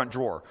was in the front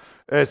drawer.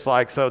 It's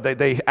like, so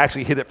they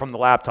actually hid it from the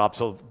laptop,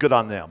 so good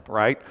on them,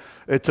 right?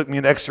 It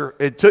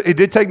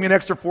did take me an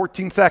extra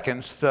 14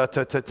 seconds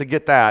to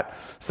get that.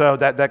 So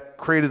that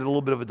created a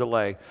little bit of a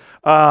delay.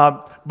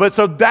 But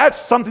so that's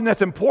something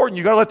that's important.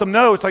 You got to let them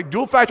know. It's like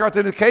dual factor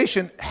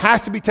authentication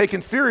has to be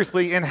taken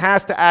seriously and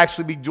has to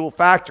actually be dual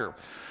factor.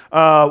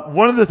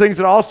 One of the things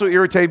that also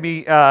irritated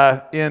me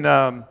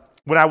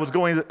when I was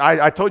going,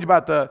 I told you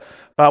about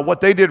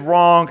what they did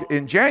wrong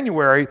in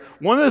January.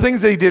 One of the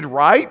things they did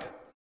right,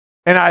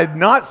 and I have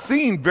not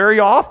seen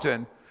very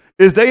often,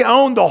 is they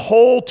own the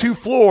whole 2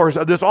 floors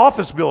of this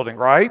office building,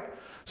 right?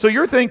 So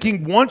you're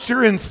thinking once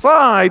you're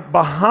inside,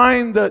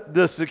 behind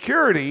the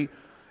security,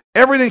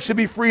 everything should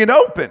be free and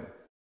open.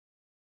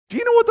 Do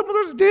you know what the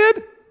mothers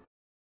did?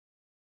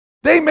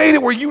 They made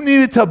it where you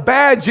needed to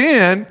badge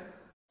in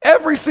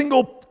every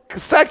single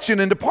section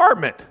and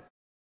department.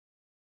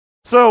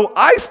 So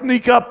I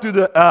sneak up through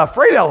the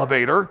freight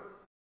elevator,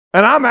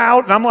 and I'm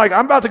out, and I'm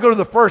about to go to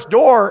the first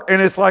door,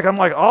 and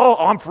oh,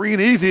 I'm free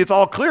and easy. It's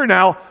all clear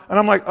now. And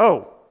I'm like,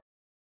 oh,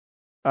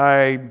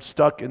 I'm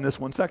stuck in this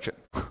one section.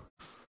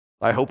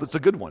 I hope it's a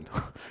good one.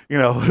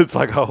 It's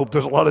like, I hope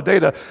there's a lot of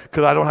data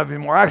because I don't have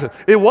any more access.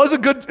 It was a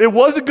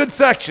good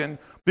section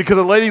because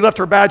a lady left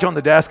her badge on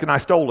the desk and I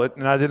stole it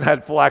and I didn't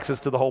have full access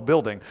to the whole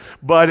building.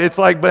 But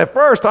but at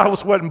first I was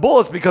sweating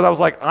bullets because I was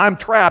like, I'm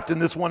trapped in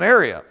this one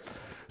area.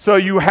 So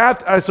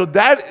so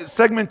that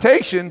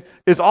segmentation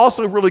is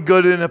also really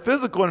good in a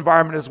physical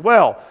environment as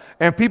well.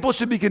 And people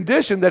should be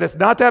conditioned that it's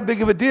not that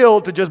big of a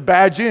deal to just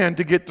badge in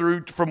to get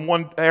through from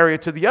one area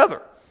to the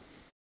other.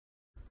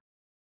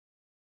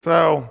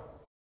 So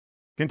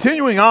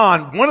continuing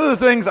on, one of the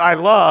things I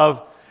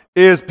love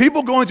is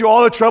people going through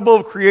all the trouble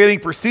of creating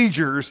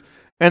procedures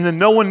and then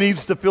no one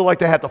needs to feel like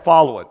they have to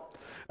follow it.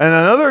 And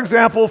another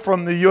example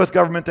from the U.S.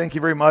 government, thank you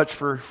very much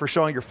for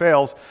showing your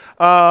fails,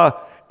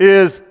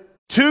 is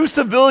 2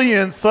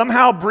 civilians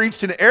somehow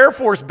breached an Air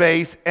Force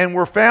base and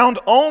were found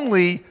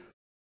only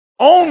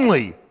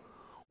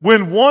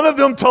when one of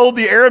them told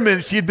the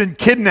airmen she had been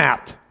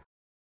kidnapped.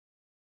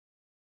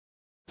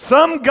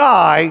 Some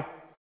guy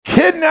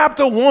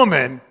kidnapped a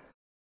woman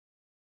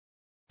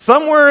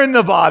somewhere in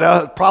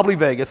Nevada, probably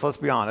Vegas, let's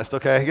be honest,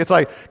 okay? It's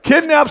like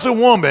kidnaps a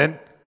woman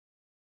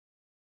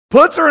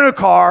puts her in a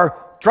car,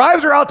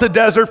 drives her out to the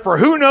desert for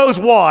who knows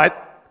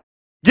what,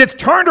 gets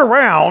turned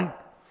around,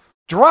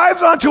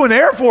 drives onto an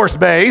Air Force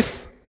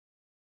base,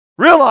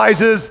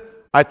 realizes,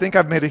 I think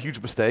I've made a huge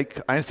mistake.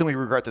 I instantly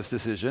regret this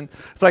decision.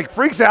 It's like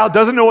freaks out,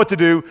 doesn't know what to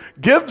do,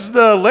 gives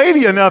the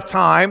lady enough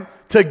time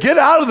to get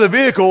out of the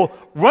vehicle,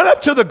 run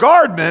up to the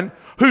guardman,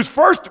 whose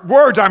first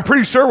words I'm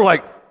pretty sure were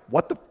like,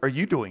 what the are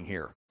you doing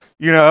here?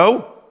 You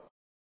know?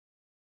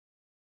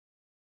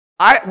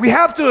 We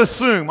have to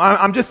assume,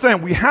 I'm just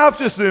saying, we have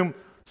to assume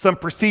some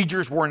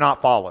procedures were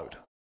not followed.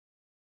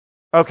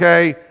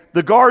 Okay?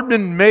 The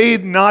guardman may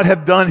not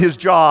have done his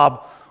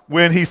job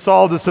when he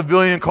saw the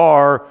civilian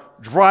car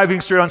driving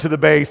straight onto the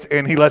base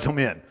and he let him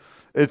in.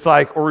 It's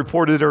like, or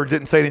reported or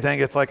didn't say anything.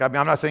 It's like, I mean,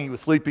 I'm not saying he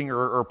was sleeping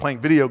or playing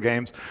video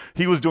games.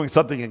 He was doing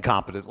something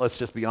incompetent. Let's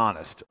just be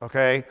honest,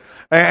 okay?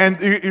 And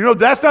you know,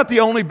 that's not the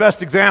only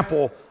best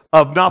example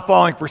of not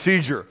following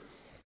procedure.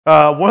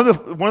 One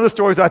of the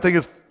stories I think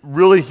is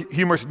really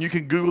humorous, and you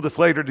can Google this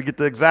later to get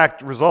the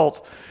exact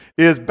results,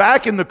 is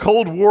back in the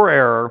Cold War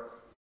era,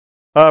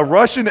 a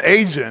Russian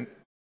agent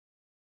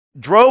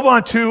drove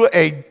onto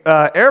a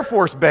Air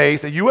Force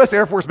base, a U.S.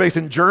 Air Force base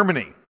in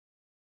Germany.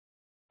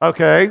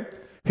 Okay?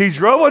 He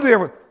drove onto the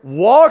airport,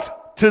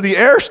 walked to the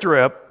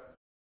airstrip,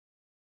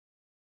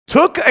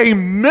 took a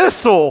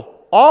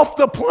missile off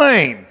the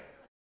plane,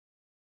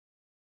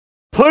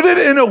 put it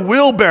in a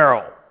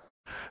wheelbarrow.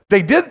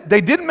 They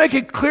didn't make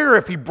it clear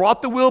if he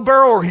brought the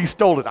wheelbarrow or he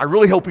stole it. I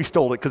really hope he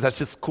stole it because that's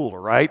just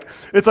cooler, right?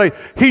 It's like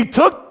he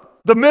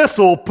took the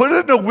missile, put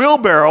it in a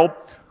wheelbarrow,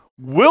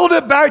 wheeled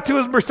it back to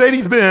his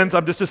Mercedes-Benz.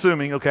 I'm just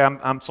assuming, okay,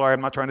 I'm sorry,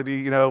 I'm not trying to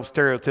be,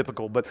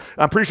 stereotypical, but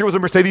I'm pretty sure it was a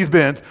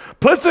Mercedes-Benz.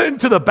 Puts it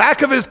into the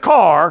back of his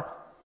car,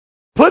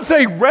 puts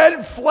a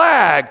red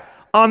flag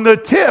on the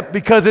tip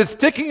because it's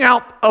sticking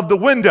out of the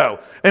window.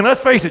 And let's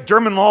face it,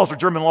 German laws are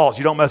German laws.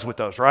 You don't mess with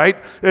those, right?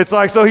 It's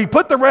like, so he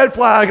put the red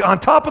flag on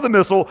top of the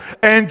missile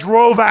and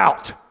drove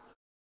out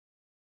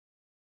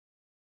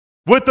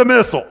with the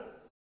missile.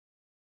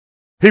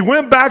 He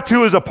went back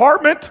to his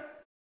apartment.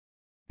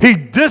 He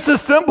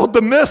disassembled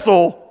the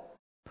missile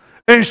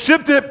and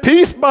shipped it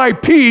piece by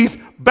piece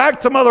back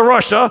to Mother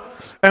Russia.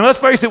 And let's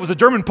face it, it was a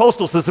German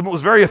postal system. It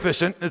was very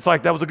efficient. It's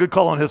like that was a good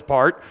call on his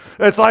part.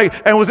 It's like,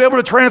 and was able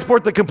to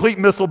transport the complete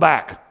missile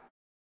back.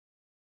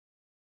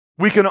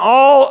 We can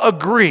all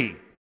agree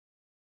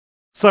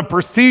some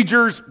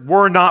procedures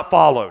were not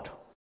followed.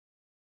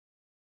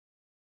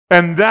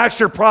 And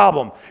that's your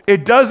problem.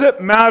 It doesn't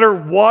matter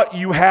what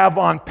you have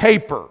on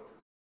paper.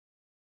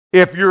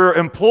 If your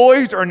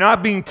employees are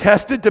not being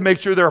tested to make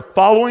sure they're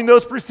following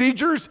those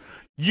procedures,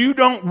 you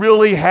don't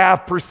really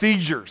have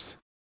procedures.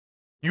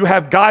 You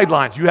have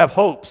guidelines, you have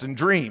hopes and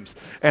dreams,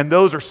 and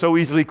those are so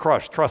easily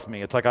crushed. Trust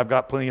me, it's like I've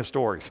got plenty of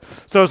stories.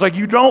 So it's like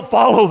you don't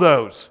follow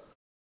those.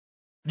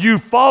 You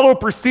follow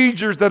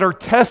procedures that are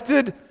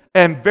tested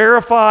and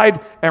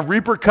verified and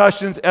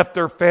repercussions if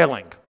they're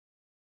failing.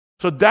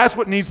 So that's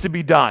what needs to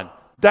be done.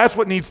 That's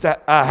what needs to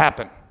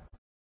happen.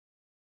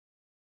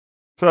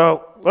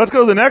 So let's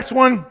go to the next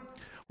one.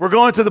 We're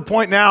going to the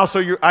point now.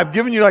 So I've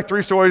given you like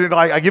 3 stories. And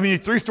I've given you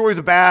 3 stories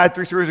of bad,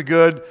 3 stories of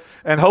good.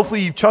 And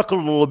hopefully you've chuckled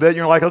a little bit.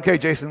 You're like, okay,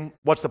 Jayson,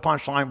 what's the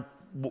punchline?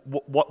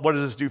 What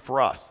does this do for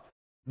us?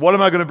 What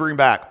am I going to bring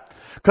back?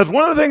 Because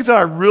one of the things that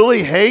I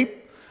really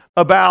hate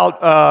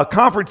about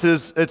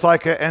conferences, it's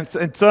like, and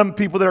some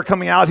people that are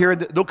coming out here,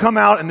 they'll come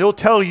out and they'll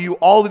tell you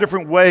all the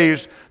different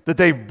ways that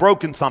they've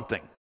broken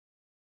something,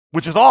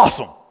 which is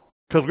awesome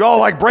because we all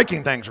like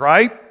breaking things,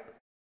 right?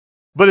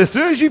 But as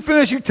soon as you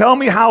finish, you tell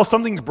me how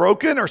something's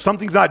broken or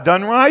something's not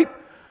done right,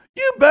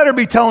 you better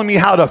be telling me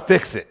how to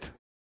fix it.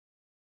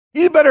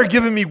 You better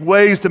giving me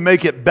ways to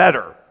make it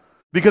better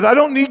because I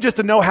don't need just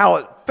to know how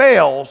it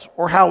fails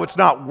or how it's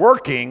not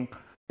working.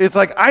 It's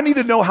like I need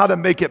to know how to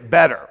make it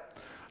better.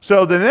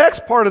 So the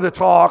next part of the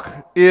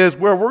talk is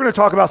where we're going to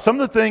talk about some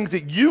of the things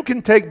that you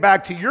can take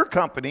back to your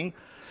company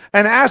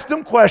and ask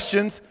them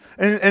questions.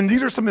 And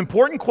these are some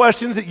important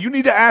questions that you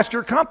need to ask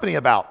your company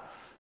about.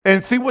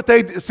 And see what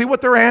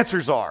their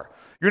answers are.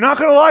 You're not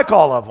going to like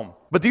all of them,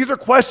 but these are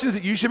questions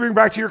that you should bring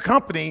back to your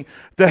company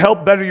to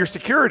help better your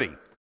security.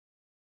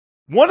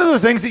 One of the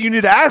things that you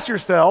need to ask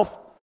yourself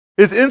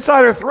is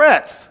insider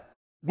threats.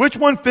 Which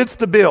one fits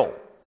the bill?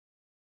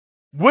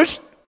 When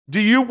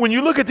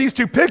you look at these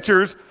 2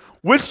 pictures,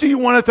 which do you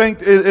want to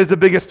think is the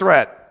biggest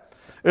threat?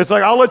 It's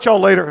like, I'll let y'all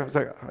later. It's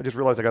like, I just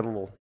realized I got a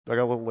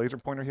little laser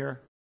pointer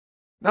here.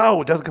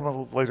 No, it doesn't come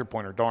with a laser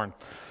pointer, darn.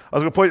 I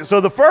was going to point. So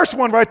the first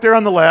one right there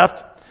on the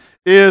left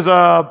is,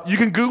 you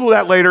can Google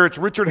that later. It's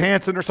Richard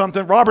Hansen or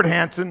something, Robert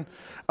Hansen.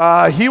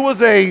 He was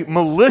a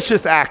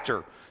malicious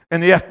actor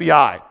in the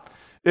FBI.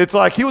 It's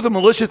like he was a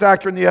malicious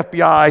actor in the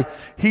FBI.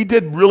 He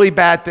did really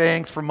bad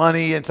things for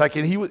money. It's like,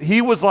 and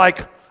he was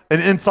like an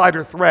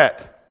insider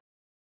threat.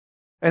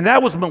 And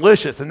that was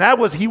malicious. And that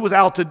was, he was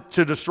out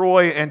to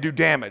destroy and do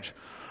damage.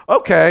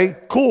 Okay,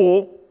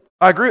 cool.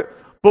 I agree.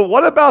 But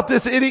what about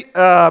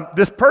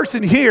this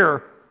person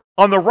here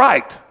on the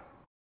right?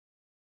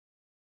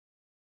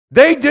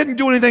 They didn't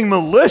do anything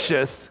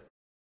malicious.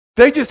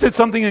 They just did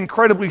something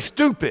incredibly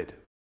stupid.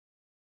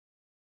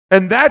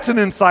 And that's an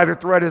insider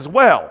threat as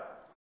well.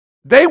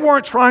 They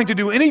weren't trying to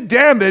do any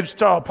damage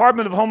to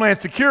Department of Homeland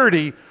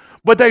Security,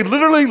 but they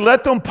literally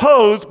let them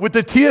pose with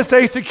the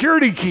TSA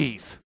security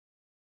keys.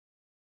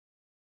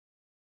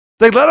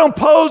 They let them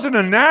pose in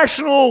a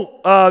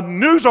national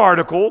news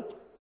article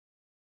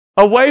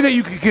a way that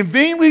you can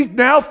conveniently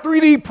now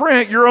 3D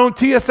print your own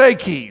TSA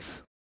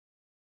keys.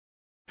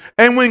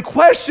 And when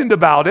questioned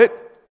about it,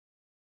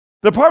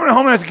 the Department of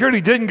Homeland Security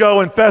didn't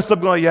go and fess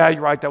up going, yeah,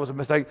 you're right, that was a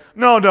mistake.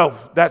 No,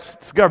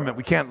 that's government.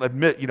 We can't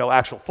admit,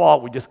 actual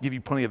fault. We just give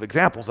you plenty of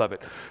examples of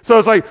it. So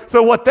it's like,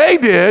 so what they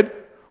did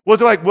was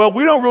like, well,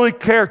 we don't really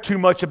care too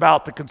much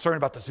about the concern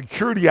about the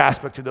security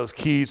aspect of those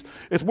keys.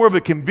 It's more of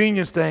a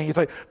convenience thing. It's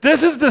like,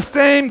 this is the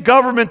same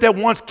government that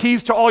wants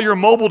keys to all your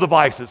mobile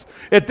devices.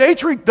 If they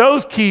treat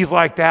those keys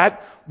like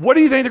that, what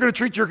do you think they're going to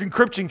treat your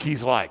encryption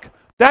keys like?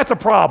 That's a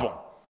problem.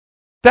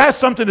 That's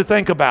something to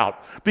think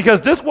about, because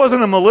this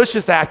wasn't a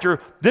malicious actor.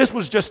 This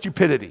was just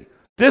stupidity.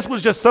 This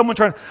was just someone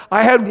trying.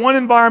 I had one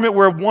environment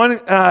where one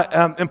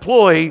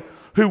employee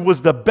who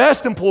was the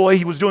best employee,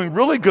 he was doing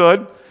really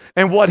good,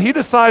 and what he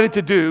decided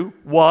to do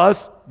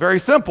was very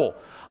simple.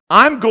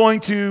 I'm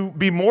going to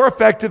be more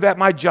effective at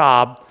my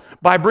job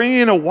by bringing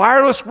in a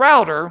wireless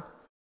router,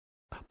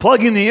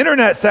 plugging the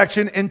internet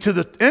section into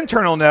the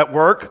internal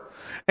network,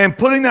 and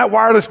putting that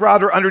wireless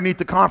router underneath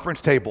the conference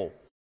table.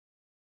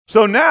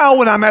 So now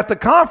when I'm at the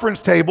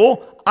conference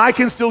table, I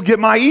can still get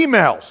my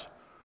emails.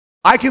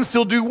 I can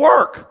still do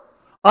work.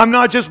 I'm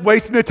not just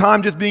wasting the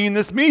time just being in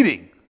this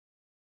meeting.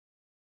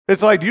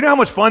 It's like, do you know how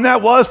much fun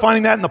that was,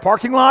 finding that in the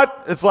parking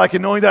lot? It's like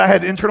knowing that I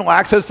had internal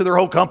access to their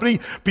whole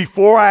company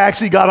before I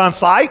actually got on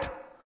site.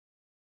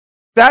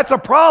 That's a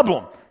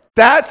problem.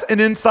 That's an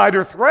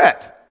insider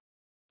threat.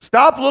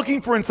 Stop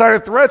looking for insider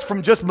threats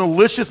from just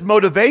malicious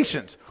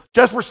motivations,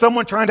 just for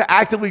someone trying to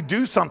actively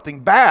do something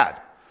bad.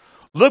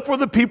 Look for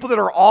the people that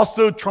are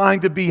also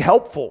trying to be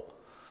helpful,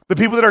 the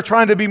people that are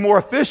trying to be more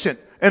efficient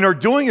and are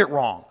doing it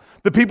wrong,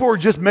 the people who are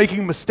just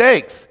making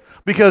mistakes,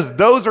 because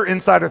those are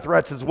insider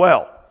threats as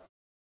well.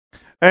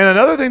 And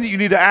another thing that you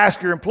need to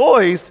ask your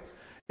employees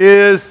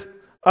is,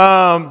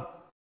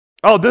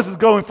 this is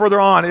going further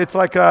on. It's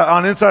like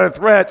on insider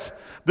threats.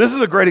 This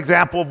is a great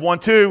example of one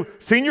too.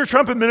 Senior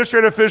Trump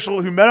administrative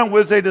official who met on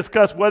Wednesday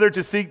discussed whether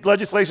to seek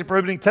legislation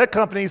prohibiting tech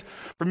companies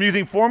from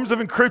using forms of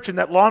encryption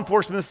that law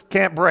enforcement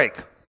can't break.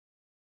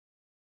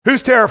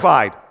 Who's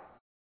terrified?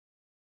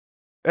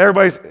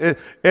 Everybody's,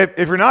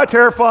 if you're not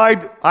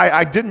terrified,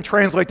 I didn't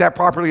translate that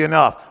properly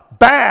enough.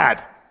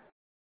 Bad.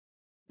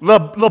 La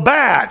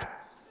bad.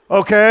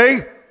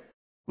 Okay?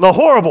 La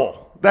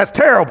horrible. That's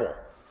terrible.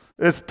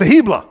 It's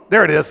Tehibla.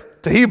 There it is.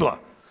 Tehibla.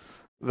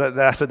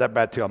 I said that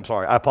bad too. I'm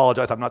sorry. I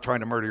apologize. I'm not trying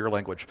to murder your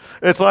language.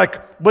 It's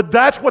like, but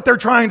that's what they're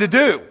trying to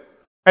do.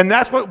 And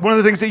that's one of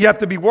the things that you have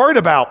to be worried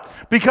about,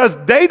 because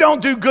they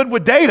don't do good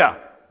with data.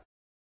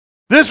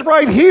 This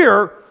right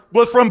here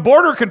was from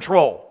border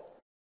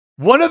control.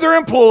 One of their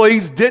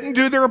employees didn't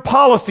do their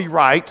policy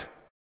right,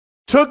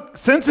 took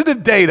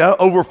sensitive data,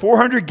 over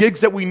 400 gigs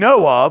that we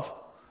know of,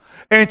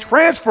 and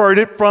transferred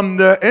it from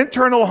the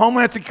internal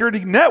Homeland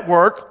Security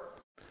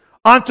network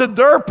onto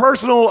their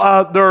personal,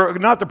 their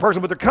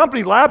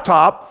company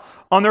laptop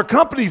on their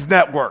company's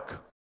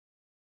network.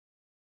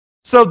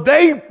 So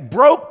they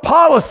broke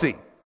policy.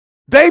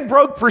 They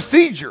broke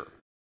procedure.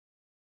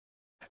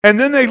 And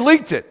then they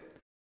leaked it.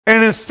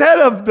 And instead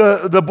of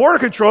the border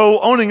control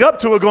owning up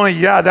to it, going,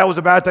 yeah, that was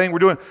a bad thing we're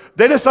doing,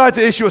 they decided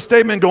to issue a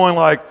statement going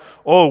like,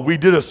 oh, we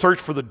did a search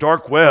for the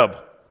dark web.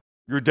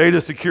 Your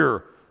data's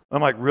secure.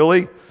 I'm like,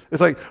 really? It's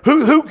like,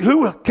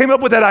 who came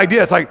up with that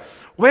idea? It's like,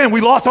 man,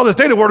 we lost all this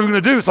data. What are we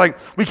going to do? It's like,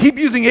 we keep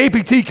using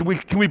APT.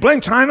 Can we blame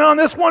China on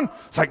this one?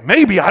 It's like,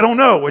 maybe, I don't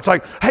know. It's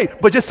like, hey,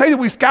 but just say that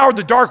we scoured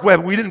the dark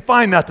web and we didn't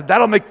find nothing.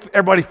 That'll make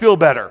everybody feel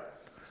better.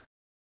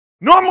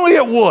 Normally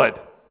it would.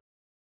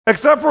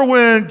 Except for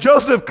when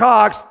Joseph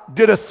Cox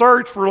did a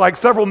search for like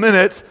several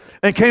minutes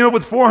and came up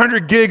with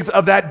 400 gigs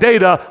of that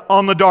data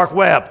on the dark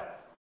web.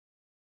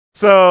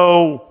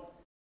 So,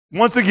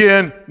 once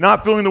again,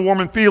 not feeling the warm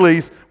and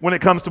feelies when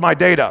it comes to my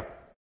data.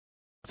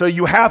 So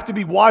you have to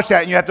be watched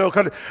at, and you have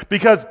to,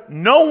 because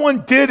no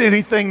one did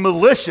anything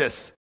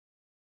malicious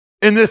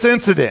in this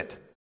incident.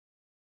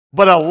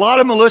 But a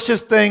lot of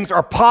malicious things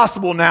are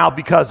possible now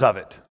because of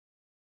it.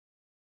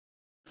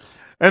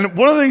 And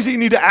one of the things that you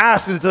need to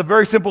ask is a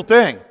very simple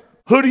thing.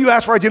 Who do you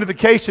ask for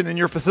identification in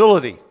your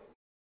facility?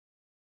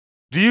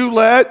 Do you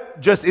let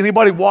just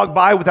anybody walk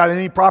by without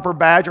any proper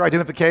badge or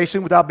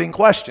identification without being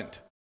questioned?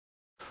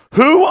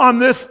 Who on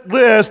this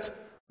list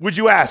would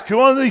you ask?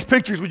 Who on these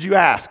pictures would you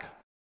ask?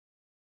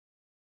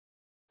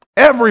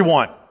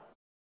 Everyone.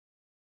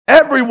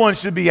 Everyone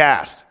should be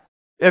asked.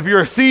 If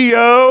you're a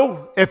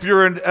CEO, if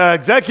you're an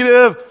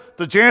executive,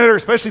 the janitor,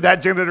 especially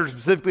that janitor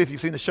specifically, if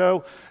you've seen the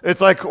show,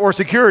 it's like, or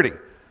security.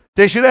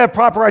 They should have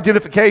proper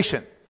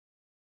identification.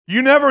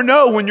 You never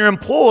know when your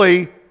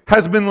employee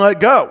has been let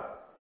go.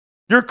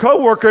 Your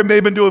coworker may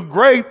have been doing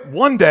great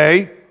one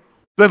day,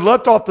 then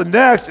left off the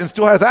next and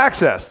still has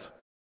access.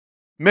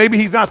 Maybe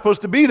he's not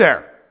supposed to be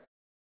there.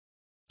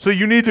 So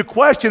you need to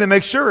question and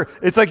make sure.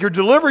 It's like your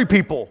delivery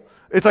people.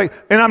 It's like,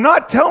 and I'm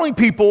not telling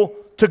people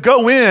to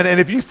go in and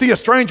if you see a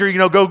stranger,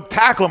 go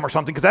tackle them or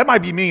something, because that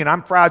might be me and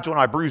I'm fragile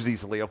and I bruise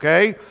easily,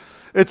 okay?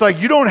 It's like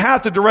you don't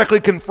have to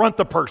directly confront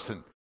the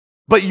person,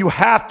 but you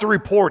have to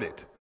report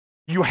it.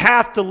 You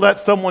have to let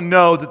someone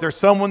know that there's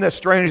someone that's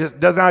strange that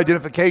doesn't have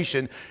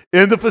identification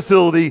in the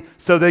facility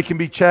so they can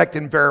be checked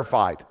and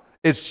verified.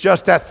 It's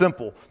just that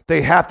simple.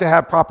 They have to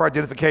have proper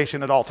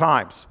identification at all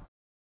times.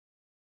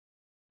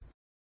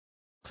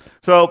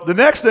 So the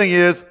next thing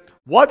is,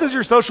 what does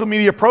your social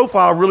media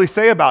profile really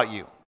say about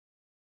you?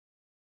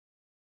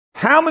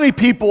 How many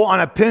people on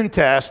a pen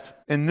test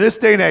in this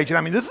day and age, and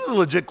I mean, this is a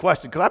legit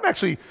question,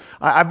 because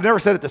I've never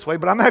said it this way,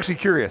 but I'm actually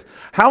curious.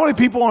 How many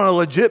people on a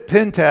legit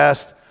pen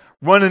test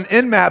run an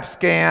Nmap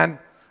scan,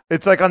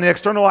 it's like on the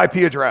external IP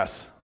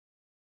address?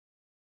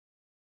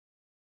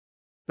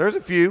 There's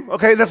a few.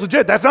 Okay, that's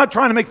legit. That's not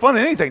trying to make fun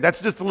of anything. That's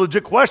just a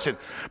legit question.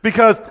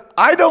 Because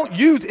I don't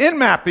use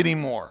Nmap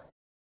anymore.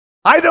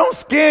 I don't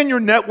scan your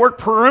network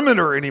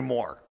perimeter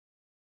anymore.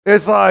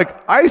 It's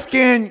like I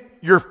scan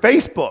your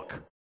Facebook,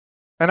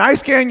 and I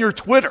scan your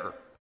Twitter,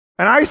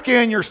 and I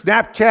scan your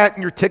Snapchat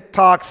and your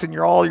TikToks and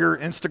all your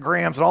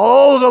Instagrams and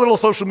all those other little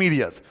social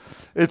medias.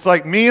 It's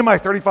like me and my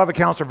 35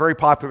 accounts are very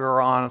popular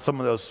on some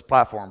of those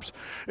platforms.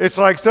 It's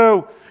like,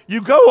 so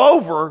you go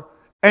over,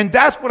 and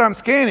that's what I'm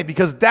scanning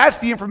because that's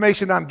the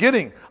information I'm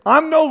getting.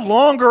 I'm no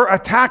longer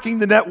attacking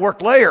the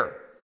network layer.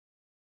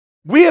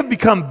 We have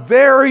become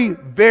very,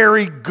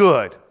 very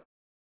good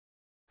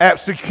at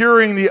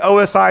securing the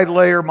OSI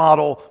layer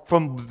model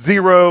from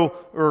 0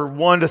 or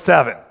 1 to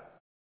 7.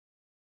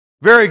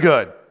 Very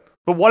good.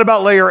 But what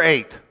about layer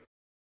 8?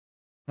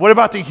 What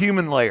about the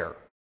human layer?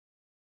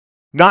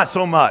 Not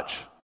so much.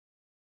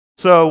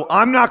 So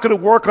I'm not going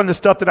to work on the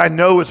stuff that I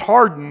know is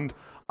hardened.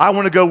 I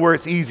want to go where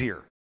it's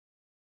easier.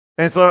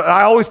 And so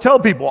I always tell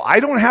people, I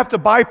don't have to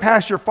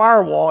bypass your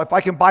firewall if I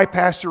can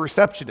bypass your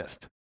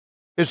receptionist.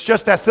 It's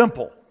just that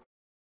simple.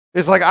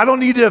 It's like I don't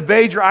need to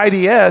evade your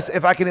IDS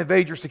if I can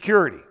evade your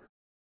security.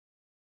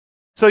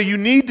 So you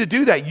need to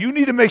do that. You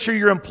need to make sure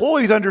your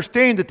employees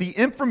understand that the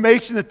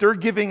information that they're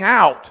giving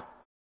out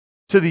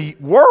to the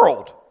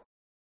world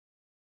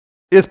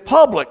is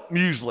public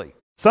usually.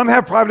 Some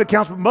have private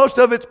accounts, but most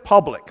of it's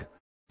public,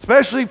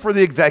 especially for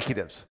the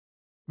executives.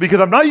 Because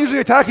I'm not usually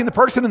attacking the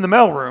person in the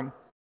mailroom.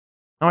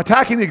 I'm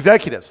attacking the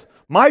executives.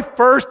 My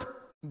first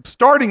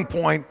starting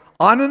point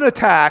on an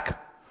attack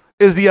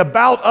is the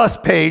About Us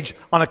page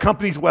on a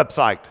company's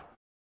website.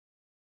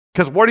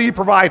 Because what are you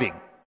providing?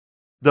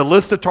 The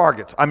list of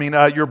targets.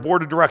 Your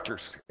board of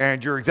directors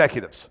and your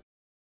executives.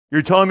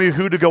 You're telling me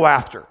who to go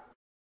after.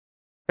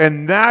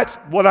 And that's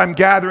what I'm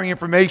gathering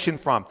information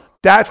from.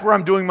 That's where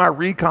I'm doing my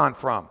recon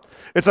from.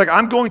 It's like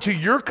I'm going to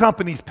your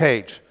company's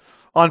page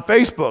on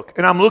Facebook,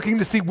 and I'm looking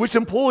to see which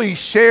employees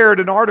shared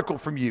an article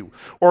from you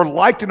or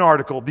liked an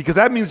article, because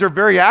that means they're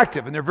very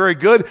active and they're very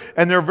good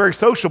and they're very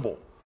sociable.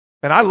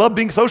 And I love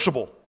being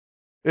sociable.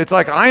 It's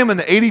like I am an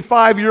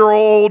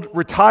 85-year-old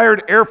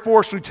retired Air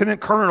Force Lieutenant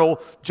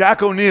Colonel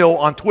Jack O'Neill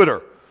on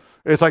Twitter.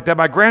 It's like that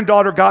my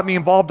granddaughter got me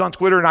involved on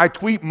Twitter, and I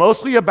tweet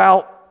mostly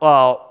about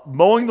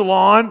mowing the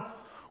lawn,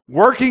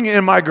 working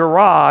in my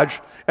garage,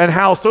 and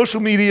how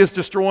social media is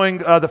destroying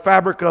the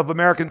fabric of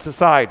American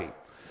society.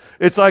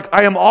 It's like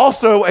I am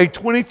also a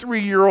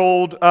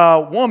 23-year-old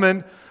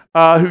woman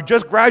who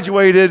just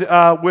graduated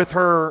with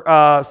her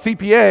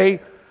CPA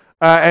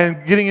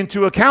and getting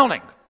into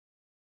accounting.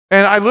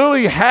 And I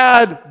literally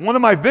had one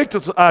of my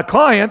victims,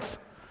 clients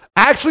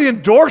actually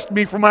endorsed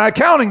me for my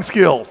accounting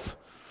skills.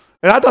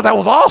 And I thought that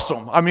was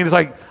awesome. It's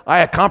like I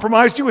had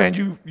compromised you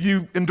and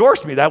you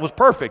endorsed me. That was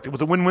perfect. It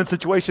was a win-win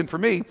situation for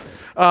me.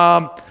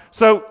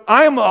 So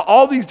I am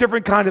all these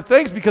different kind of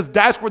things because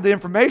that's where the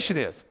information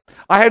is.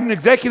 I had an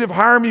executive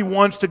hire me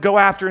once to go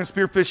after and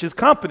spearfish his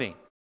company.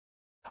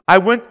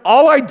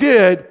 All I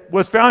did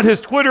was found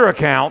his Twitter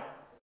account,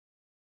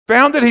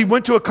 found that he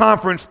went to a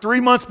conference 3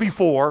 months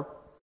before,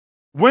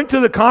 went to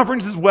the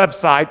conference's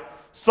website,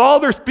 saw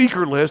their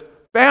speaker list,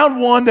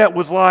 found one that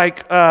was like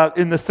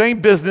in the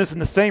same business, in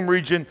the same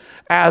region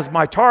as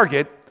my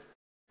target,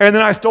 and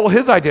then I stole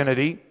his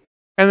identity,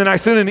 and then I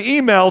sent an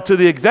email to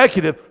the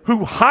executive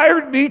who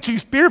hired me to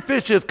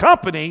spearfish his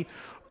company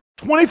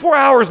 24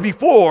 hours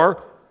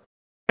before,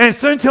 and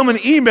sent him an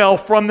email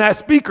from that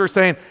speaker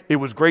saying, it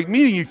was great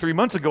meeting you 3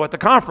 months ago at the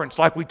conference.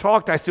 Like we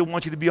talked, I still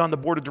want you to be on the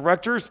board of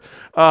directors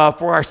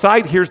for our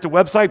site. Here's the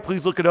website.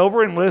 Please look it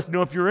over and let us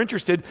know if you're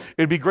interested.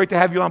 It'd be great to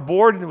have you on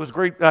board, and it was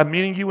great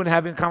meeting you and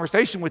having a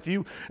conversation with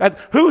you.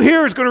 Who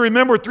here is going to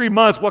remember 3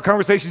 months what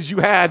conversations you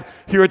had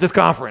here at this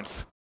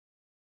conference?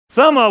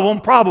 Some of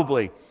them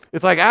probably.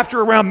 It's like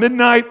after around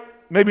midnight,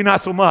 maybe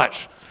not so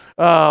much.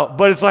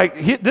 But it's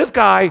like this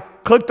guy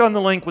clicked on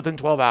the link within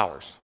 12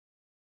 hours.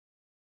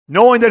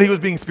 Knowing that he was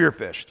being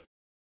spearfished.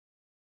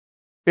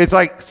 It's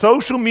like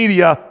social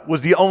media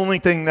was the only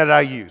thing that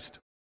I used.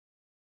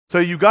 So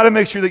you got to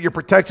make sure that you're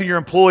protecting your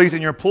employees,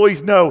 and your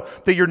employees know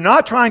that you're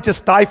not trying to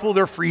stifle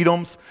their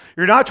freedoms.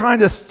 You're not trying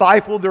to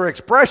stifle their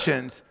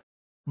expressions.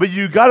 But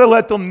you got to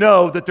let them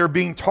know that they're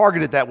being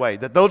targeted that way,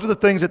 that those are the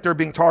things that they're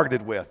being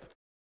targeted with.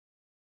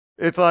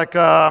 It's like,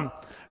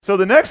 so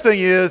the next thing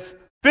is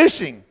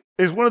phishing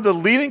is one of the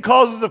leading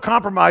causes of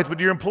compromise, but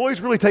your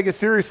employees really take it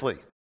seriously.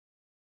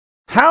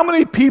 How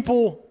many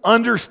people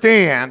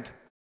understand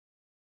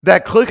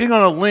that clicking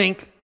on a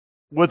link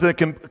with a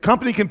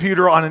company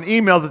computer on an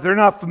email that they're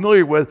not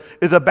familiar with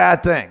is a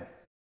bad thing?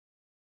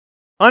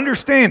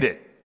 Understand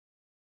it.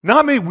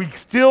 Not me, we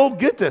still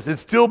get this.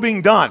 It's still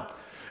being done.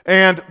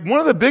 And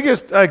one of the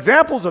biggest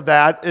examples of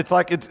that, it's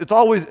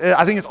always,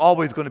 I think it's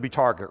always going to be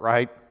Target,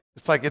 right?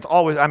 It's like it's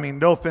always, I mean,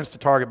 no offense to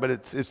Target, but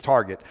it's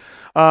Target.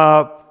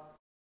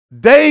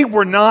 They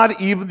were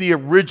not even the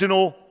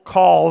original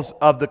cause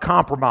of the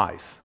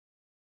compromise.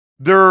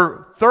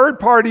 Their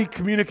third-party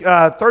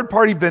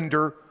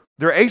vendor,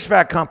 their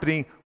HVAC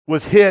company,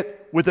 was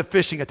hit with a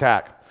phishing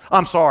attack.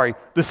 I'm sorry,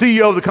 the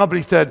CEO of the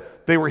company said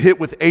they were hit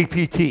with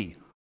APT.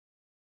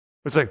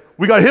 It's like,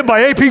 we got hit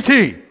by APT.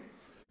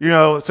 You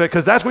know,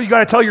 because that's what you got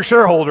to tell your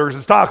shareholders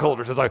and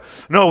stockholders. It's like,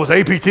 no, it was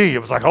APT. It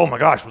was like, oh my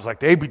gosh, it was like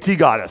the APT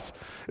got us.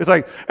 It's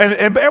like, and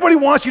everybody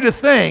wants you to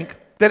think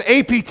that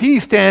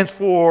APT stands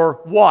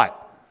for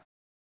what?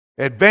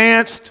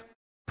 Advanced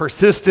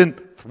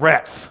Persistent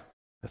Threats.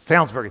 It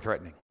sounds very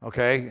threatening,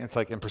 okay? It's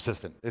like, and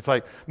persistent. It's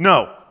like,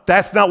 no,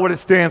 that's not what it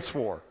stands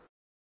for.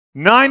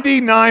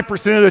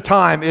 99% of the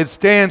time, it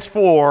stands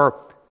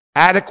for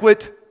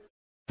adequate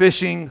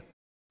phishing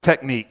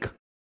technique,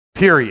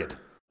 period,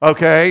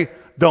 okay?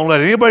 Don't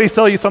let anybody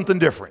sell you something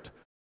different.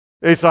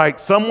 It's like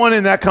someone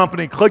in that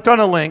company clicked on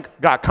a link,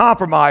 got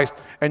compromised,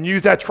 and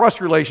used that trust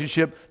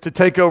relationship to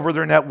take over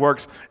their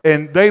networks,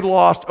 and they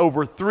lost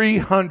over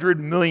 $300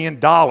 million.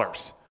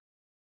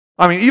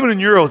 I mean, even in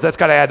euros, that's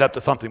got to add up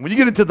to something. When you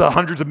get into the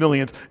hundreds of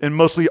millions in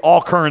mostly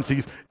all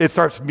currencies, it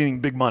starts meaning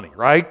big money,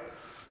 right?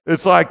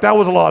 It's like, that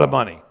was a lot of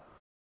money.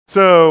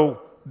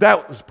 So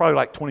that was probably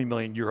like 20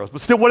 million euros,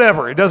 but still,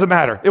 whatever, it doesn't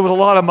matter. It was a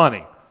lot of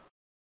money.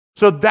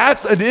 So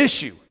that's an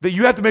issue that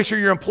you have to make sure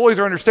your employees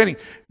are understanding.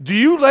 Do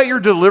you let your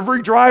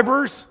delivery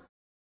drivers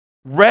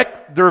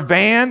wreck their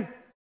van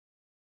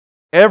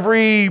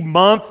every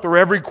month or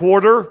every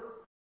quarter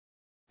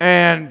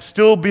and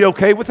still be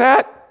okay with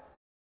that?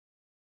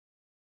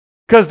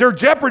 Because they're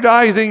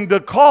jeopardizing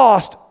the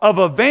cost of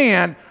a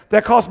van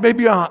that costs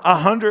maybe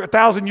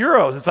 100,000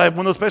 euros. It's like one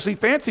of those especially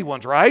fancy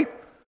ones, right?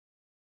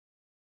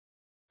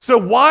 So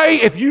why,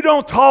 if you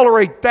don't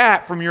tolerate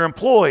that from your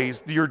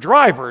employees, your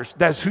drivers,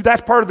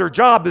 that's part of their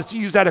job is to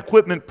use that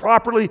equipment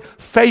properly,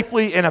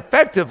 safely, and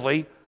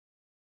effectively,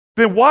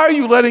 then why are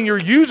you letting your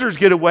users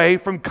get away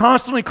from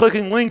constantly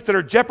clicking links that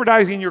are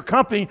jeopardizing your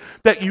company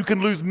that you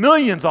can lose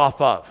millions off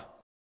of?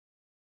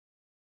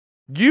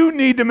 You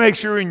need to make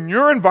sure in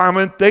your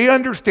environment they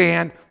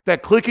understand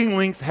that clicking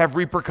links have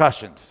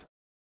repercussions,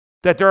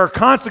 that there are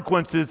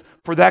consequences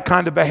for that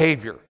kind of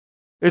behavior.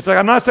 It's like,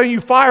 I'm not saying you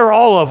fire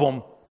all of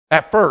them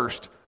at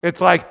first.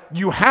 It's like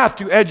you have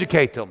to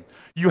educate them.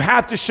 You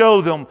have to show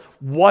them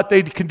what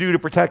they can do to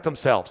protect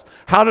themselves,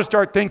 how to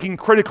start thinking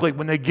critically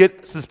when they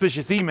get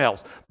suspicious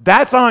emails.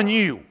 That's on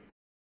you.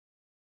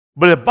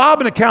 But if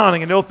Bob in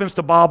accounting, and no offense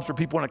to Bobs or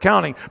people in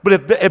accounting,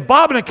 but if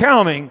Bob in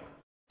accounting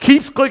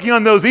keeps clicking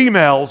on those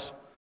emails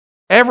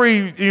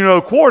every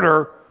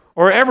quarter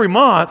or every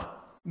month,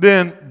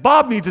 then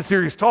Bob needs a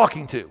serious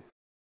talking to.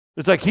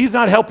 It's like he's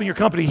not helping your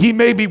company. He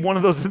may be one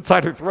of those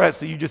insider threats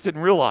that you just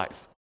didn't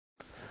realize.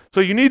 So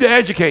you need to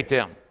educate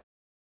them.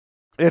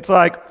 It's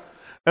like,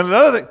 and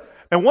another thing,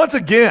 and once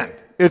again,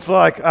 it's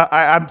like,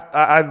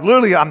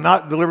 I'm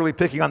not deliberately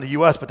picking on the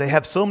US, but they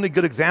have so many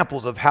good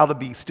examples of how to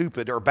be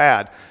stupid or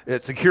bad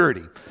at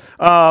security.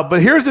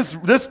 But here's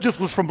this just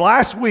was from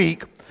last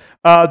week.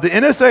 The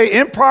NSA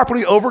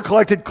improperly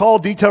overcollected call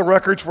detail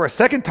records for a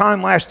second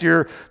time last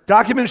year.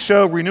 Documents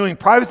show renewing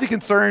privacy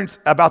concerns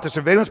about the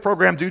surveillance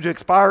program due to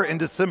expire in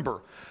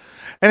December.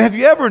 And have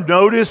you ever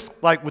noticed,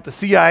 like with the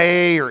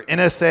CIA or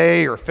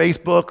NSA or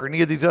Facebook or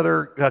any of these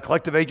other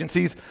collective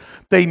agencies,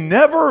 they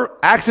never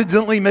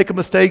accidentally make a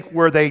mistake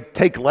where they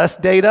take less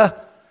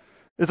data?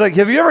 It's like,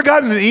 have you ever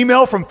gotten an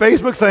email from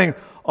Facebook saying,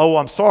 oh,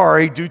 I'm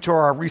sorry, due to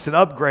our recent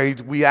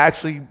upgrades, we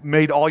actually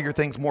made all your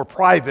things more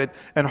private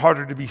and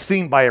harder to be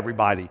seen by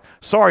everybody.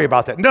 Sorry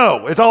about that.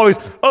 No, it's always,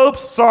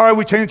 oops, sorry,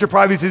 we changed your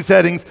privacy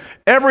settings.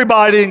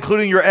 Everybody,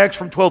 including your ex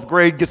from 12th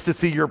grade, gets to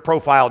see your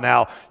profile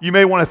now. You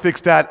may want to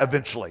fix that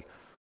eventually.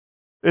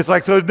 It's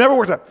like, so it never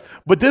works out.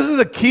 But this is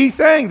a key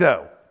thing,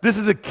 though. This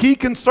is a key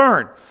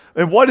concern.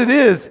 And what it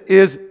is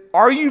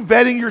are you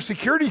vetting your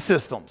security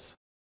systems?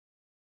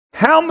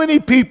 How many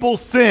people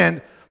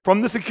send from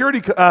the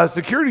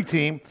security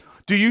team,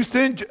 do you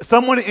send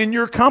someone in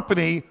your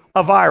company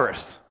a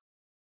virus?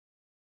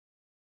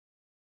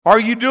 Are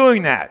you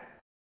doing that?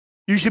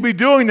 You should be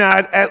doing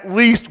that at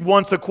least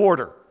once a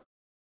quarter.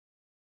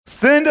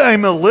 Send a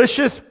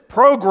malicious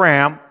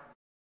program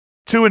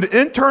to an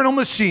internal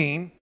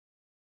machine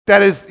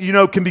that is,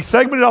 can be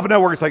segmented off a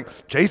network. It's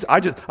like, Jason,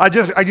 I'm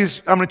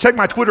going to check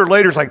my Twitter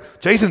later. It's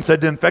like, Jason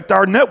said to infect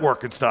our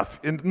network and stuff.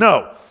 And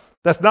no,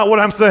 that's not what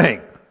I'm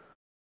saying.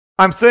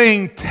 I'm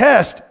saying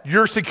test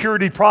your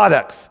security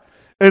products.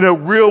 in a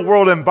real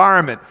world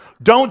environment.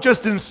 Don't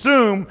just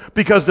assume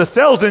because the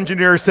sales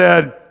engineer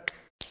said,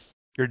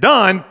 you're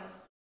done,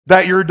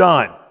 that you're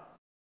done.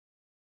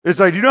 It's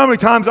like, you know how many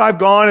times I've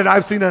gone and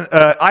I've seen an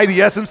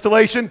IDS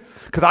installation?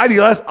 Because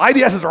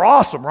IDSs are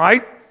awesome,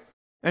 right?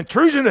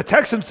 Intrusion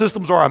detection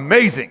systems are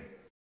amazing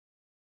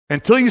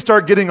until you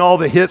start getting all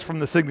the hits from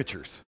the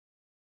signatures.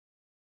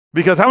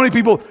 Because how many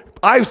people,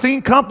 I've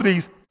seen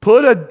companies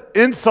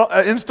install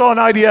an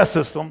IDS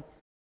system,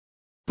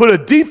 put a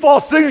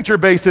default signature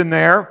base in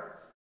there,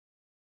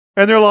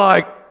 and they're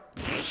like,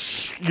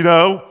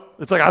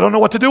 it's like, I don't know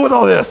what to do with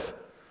all this.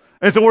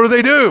 And so what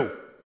do?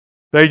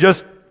 They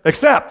just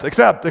accept,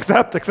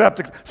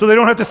 so they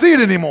don't have to see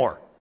it anymore.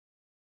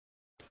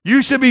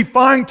 You should be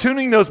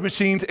fine-tuning those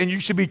machines and you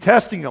should be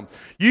testing them.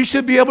 You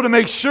should be able to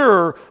make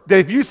sure that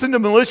if you send a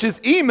malicious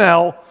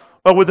email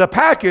with a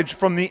package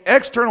from the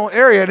external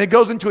area and it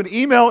goes into an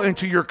email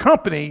into your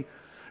company,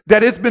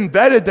 that it's been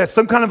vetted, that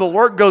some kind of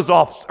alert goes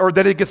off or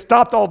that it gets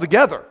stopped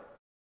altogether.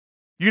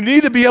 You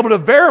need to be able to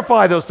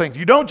verify those things.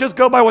 You don't just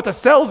go by what the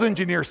sales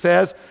engineer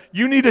says.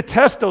 You need to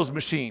test those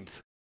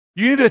machines.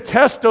 You need to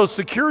test those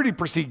security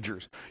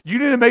procedures. You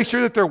need to make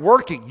sure that they're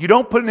working. You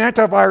don't put an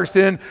antivirus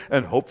in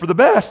and hope for the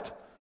best.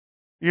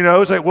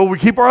 It's like, well, we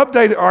keep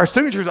our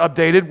signatures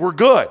updated, we're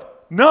good.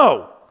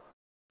 No.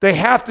 They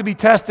have to be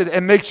tested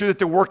and make sure that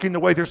they're working the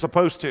way they're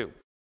supposed to.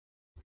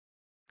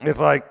 It's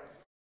like,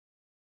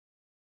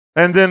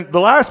 and then the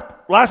last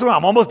one,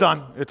 I'm almost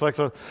done. It's like,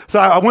 so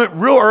I went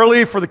real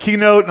early for the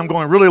keynote and I'm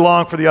going really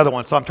long for the other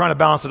one. So I'm trying to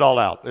balance it all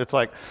out. It's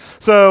like,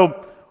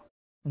 so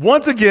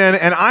once again,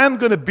 and I'm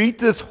going to beat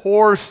this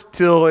horse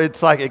till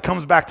it's like it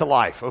comes back to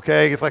life,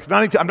 okay? It's like,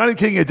 I'm not even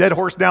kidding a dead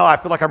horse now. I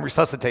feel like I'm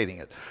resuscitating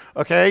it,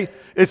 okay?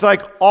 It's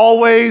like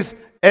always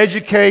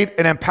educate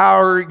and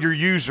empower your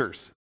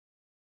users.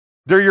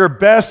 They're your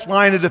best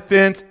line of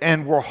defense,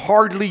 and we're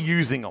hardly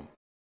using them.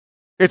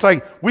 It's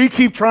like we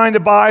keep trying to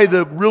buy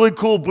the really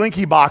cool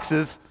Blinky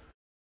boxes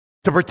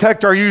to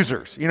protect our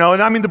users, and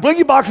I mean, the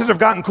Blinky boxes have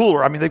gotten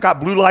cooler. I mean, they've got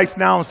blue lights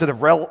now instead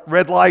of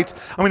red lights.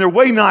 I mean, they're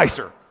way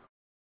nicer.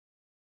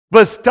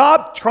 But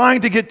stop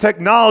trying to get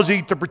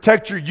technology to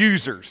protect your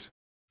users.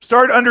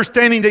 Start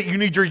understanding that you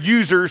need your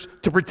users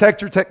to protect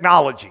your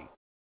technology.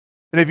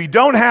 And if you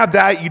don't have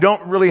that, you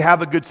don't really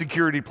have a good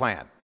security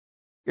plan.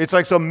 It's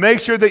like, so make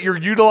sure that you're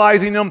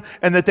utilizing them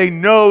and that they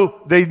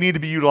know they need to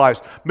be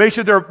utilized. Make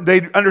sure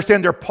they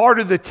understand they're part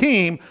of the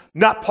team,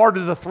 not part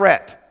of the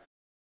threat.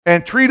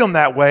 And treat them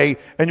that way,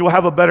 and you'll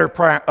have a better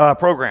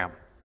program.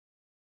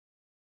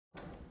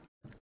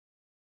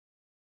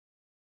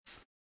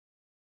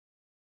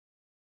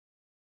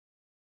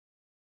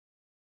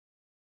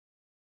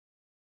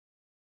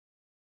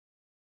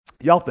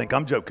 Y'all think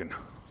I'm joking.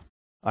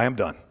 I am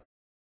done.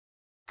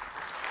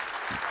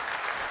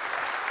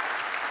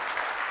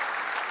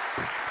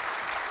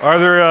 Are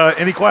there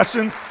any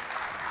questions?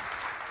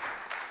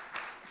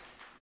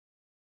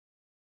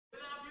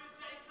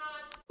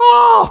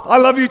 Oh, I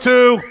love you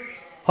too.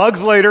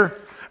 Hugs later.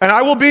 And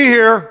I will be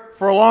here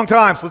for a long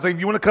time. So if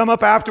you want to come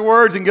up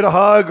afterwards and get a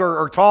hug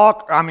or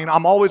talk, I mean,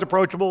 I'm always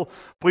approachable.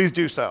 Please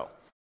do so.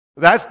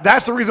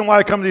 That's the reason why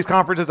I come to these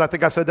conferences. I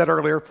think I said that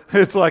earlier.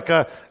 It's like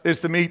is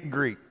to meet and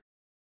greet.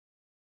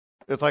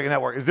 It's like a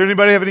network. Is there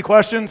anybody have any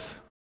questions?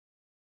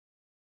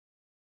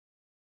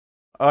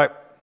 All right.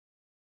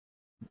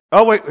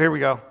 Oh, wait, here we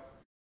go.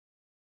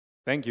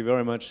 Thank you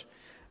very much.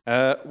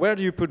 Where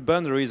do you put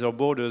boundaries or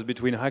borders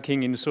between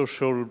hacking in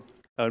social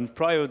and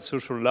private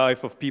social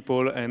life of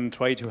people and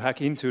try to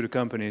hack into the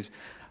companies?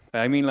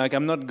 I mean, like,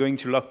 I'm not going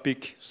to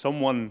lockpick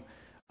someone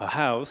a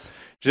house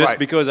just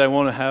because I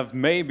want to have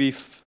maybe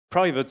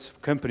private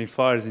company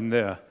files in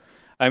there.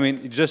 I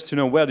mean, just to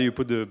know, where do you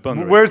put the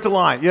boundary? Where's the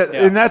line? Yeah,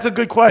 and that's a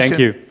good question. Thank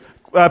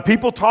you.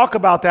 People talk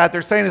about that.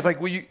 They're saying it's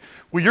like, well,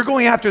 you're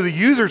going after the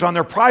users on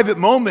their private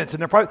moments and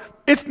their private.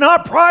 It's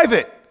not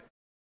private.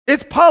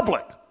 It's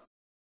public.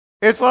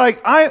 It's like,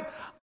 I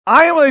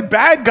am a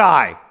bad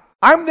guy.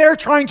 I'm there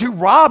trying to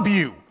rob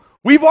you.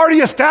 We've already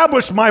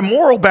established my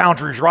moral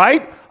boundaries,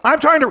 right? I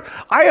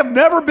have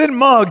never been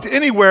mugged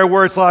anywhere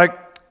where it's like,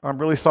 I'm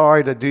really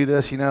sorry to do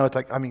this, it's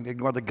like, I mean,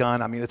 ignore the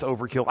gun. I mean, it's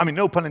overkill. I mean,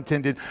 no pun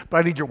intended, but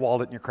I need your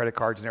wallet and your credit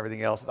cards and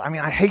everything else. I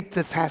mean, I hate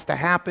this has to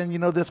happen,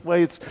 this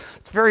way. It's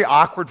very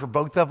awkward for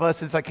both of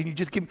us. It's like, can you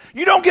just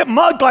you don't get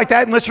mugged like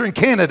that unless you're in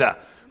Canada,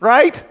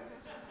 right?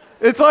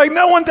 It's like,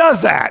 no one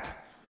does that.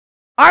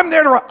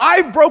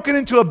 I've broken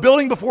into a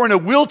building before in a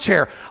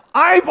wheelchair.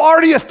 I've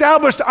already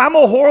established I'm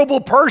a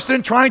horrible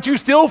person trying to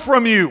steal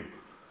from you.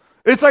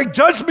 It's like,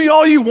 judge me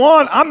all you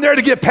want. I'm there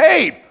to get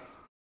paid.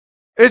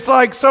 It's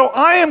like, so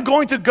I am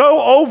going to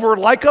go over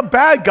like a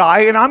bad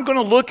guy and I'm going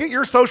to look at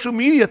your social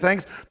media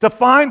things to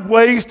find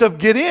ways to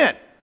get in,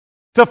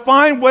 to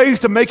find ways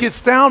to make it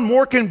sound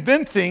more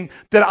convincing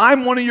that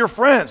I'm one of your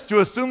friends, to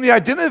assume the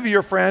identity of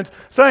your friends,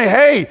 saying,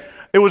 hey,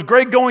 it was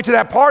great going to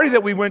that party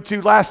that we went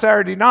to last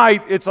Saturday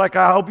night. It's like,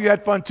 I hope you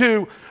had fun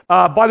too.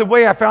 By the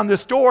way, I found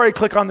this story.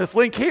 Click on this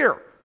link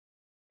here.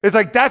 It's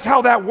like that's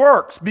how that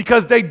works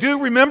because they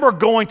do remember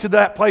going to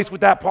that place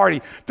with that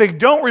party. They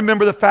don't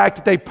remember the fact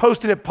that they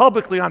posted it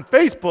publicly on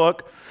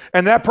Facebook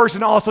and that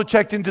person also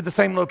checked into the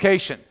same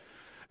location.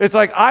 It's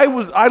like I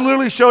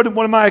literally showed him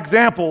one of my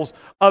examples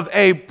of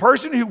a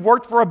person who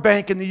worked for a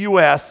bank in the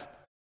US,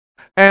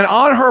 and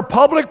on her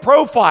public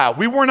profile,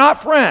 we were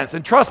not friends.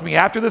 And trust me,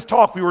 after this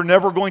talk, we were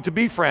never going to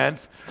be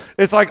friends.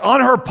 It's like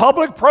on her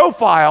public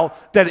profile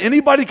that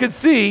anybody could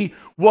see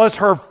was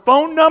her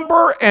phone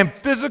number and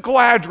physical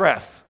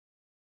address.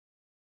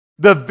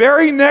 The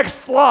very next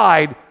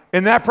slide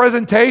in that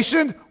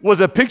presentation was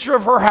a picture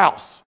of her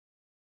house.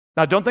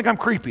 Now, don't think I'm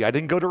creepy. I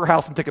didn't go to her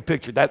house and take a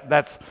picture.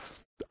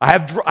 I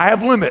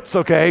have limits,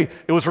 okay?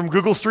 It was from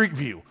Google Street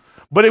View.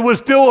 But it was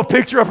still a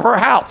picture of her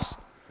house.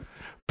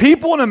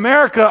 People in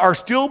America are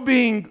still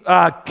being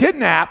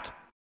kidnapped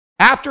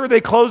after they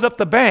close up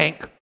the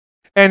bank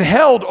and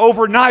held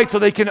overnight so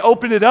they can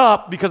open it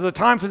up because of the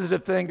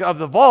time-sensitive thing of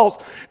the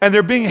vaults, and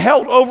they're being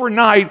held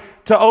overnight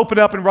to open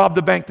up and rob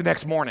the bank the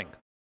next morning.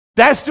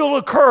 That still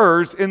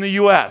occurs in the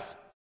U.S.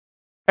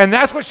 And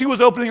that's what she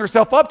was opening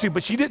herself up to,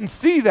 but she didn't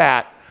see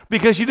that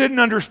because she didn't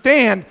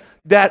understand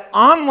that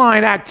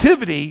online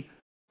activity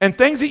and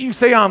things that you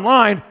say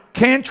online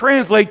can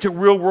translate to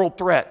real-world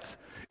threats.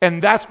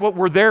 And that's what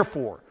we're there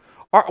for.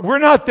 We're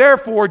not there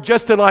for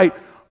just to like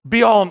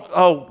be all,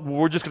 oh,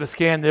 we're just going to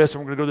scan this and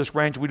we're going to go this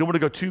range. We don't want to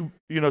go too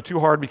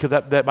hard because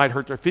that might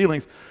hurt their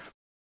feelings.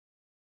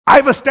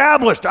 I've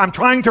established I'm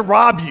trying to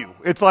rob you.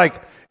 It's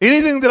like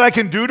anything that I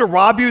can do to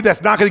rob you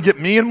that's not going to get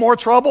me in more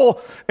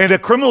trouble, and a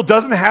criminal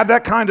doesn't have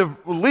that kind of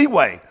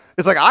leeway.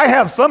 It's like I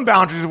have some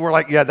boundaries where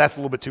like, yeah, that's a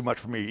little bit too much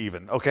for me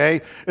even,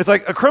 okay? It's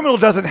like a criminal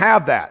doesn't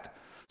have that.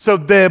 So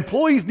the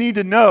employees need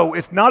to know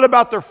it's not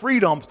about their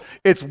freedoms,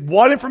 it's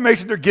what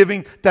information they're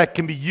giving that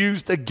can be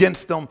used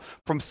against them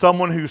from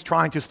someone who's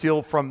trying to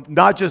steal from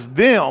not just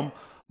them,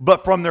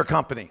 but from their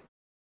company.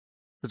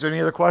 Is there any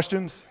other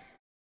questions?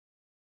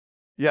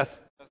 Yes?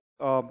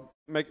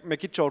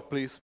 Make it short,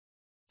 please.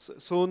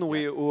 Soon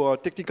our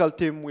technical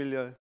team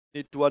will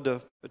need to add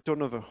a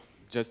turnover.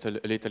 Just a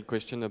little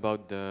question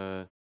about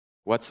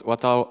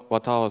what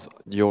are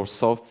your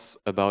thoughts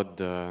about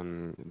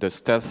the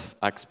stealth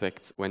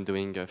aspect when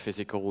doing a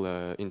physical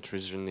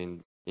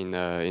intrusion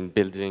in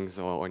buildings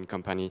or in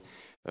company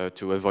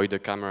to avoid the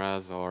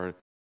cameras or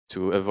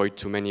to avoid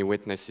too many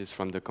witnesses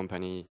from the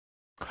company?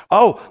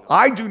 Oh,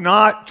 I do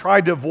not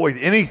try to avoid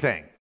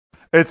anything.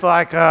 It's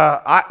like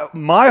one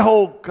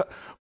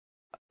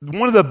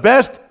of the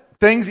best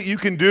things that you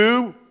can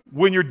do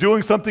when you're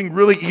doing something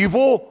really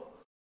evil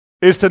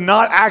is to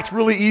not act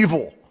really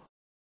evil.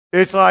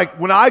 It's like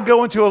when I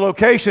go into a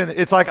location,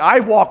 it's like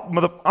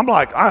I'm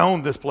like, I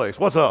own this place.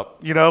 What's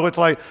up? You know, it's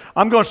like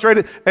I'm going straight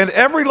in. And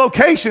every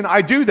location,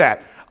 I do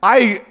that.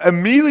 I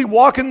immediately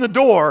walk in the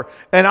door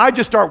and I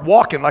just start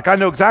walking. Like I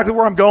know exactly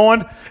where I'm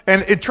going.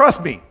 And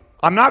trust me,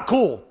 I'm not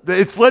cool.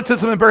 It's led to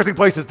some embarrassing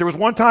places. There was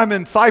one time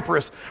in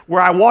Cyprus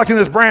where I walked in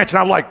this branch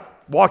and I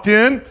walked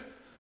in,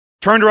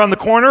 turned around the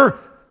corner,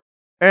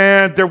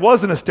 and there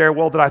wasn't a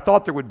stairwell that I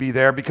thought there would be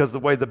there because the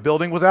way the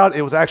building was out,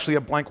 it was actually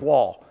a blank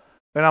wall.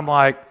 And I'm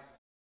like,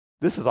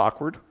 this is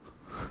awkward.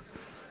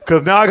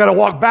 Because now I got to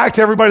walk back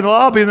to everybody in the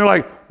lobby and they're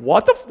like,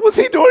 what the was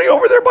he doing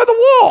over there by the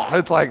wall?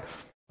 It's like,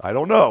 I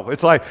don't know.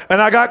 It's like,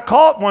 and I got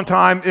caught one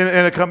time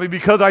in a company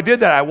because I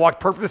did that. I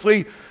walked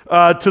purposely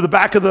to the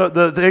back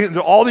of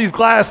all these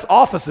glass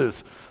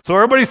offices. So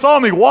everybody saw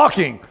me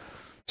walking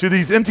to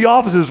these empty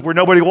offices where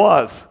nobody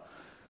was.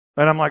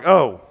 And I'm like,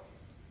 oh,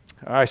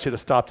 I should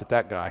have stopped at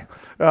that guy.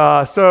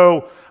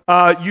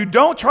 You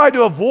don't try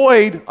to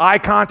avoid eye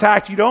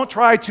contact. You don't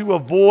try to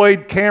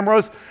avoid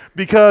cameras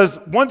because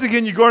once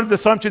again, you go into the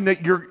assumption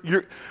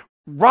that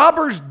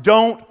robbers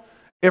don't,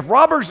 if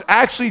robbers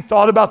actually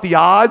thought about the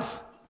odds,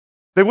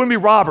 they wouldn't be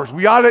robbers.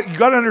 You got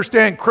to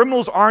understand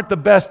criminals aren't the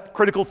best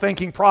critical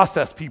thinking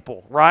process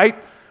people, right?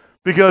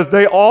 Because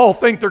they all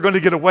think they're going to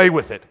get away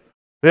with it.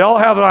 They all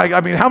have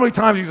how many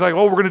times he's like,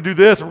 oh, we're going to do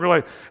this. And we're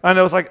like, I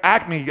know it's like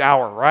Acme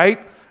hour, right?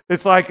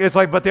 It's like,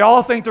 but they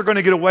all think they're going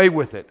to get away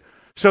with it.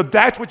 So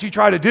that's what you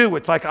try to do.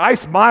 It's like I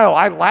smile,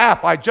 I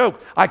laugh, I joke.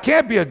 I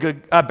can't be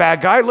a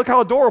bad guy. Look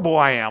how adorable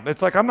I am.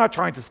 It's like I'm not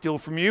trying to steal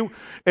from you.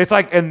 It's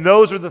like, and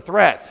those are the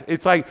threats.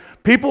 It's like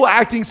people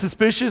acting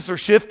suspicious or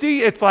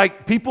shifty. It's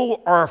like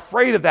people are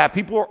afraid of that.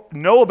 People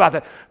know about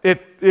that.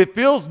 It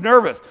feels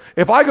nervous.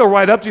 If I go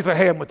right up to you and say,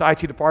 hey, I'm with the IT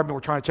department.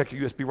 We're trying to check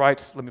your USB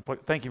rights.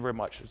 Thank you very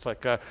much. It's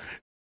like,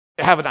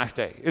 have a nice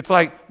day. It's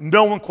like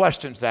no one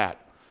questions that.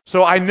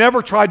 So I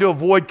never tried to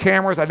avoid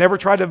cameras. I never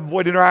tried to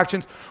avoid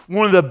interactions.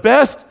 One of the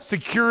best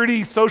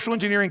security social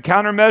engineering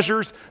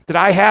countermeasures that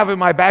I have in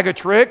my bag of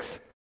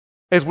tricks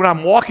is when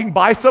I'm walking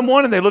by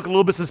someone and they look a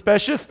little bit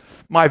suspicious,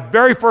 my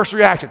very first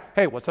reaction,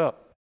 hey, what's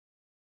up?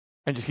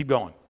 And just keep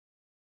going.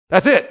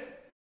 That's it.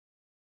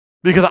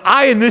 Because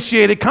I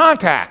initiated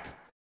contact.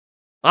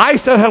 I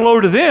said hello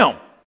to them.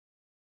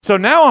 So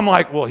now I'm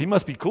like, well, he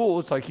must be cool.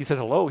 It's like he said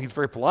hello. He's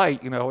very polite.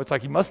 It's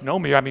like he must know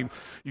me. I mean,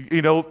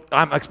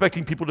 I'm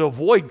expecting people to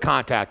avoid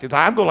contact.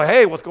 I'm going like,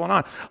 hey, what's going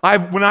on?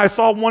 When I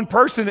saw one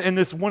person in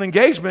this one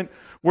engagement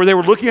where they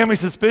were looking at me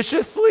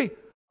suspiciously,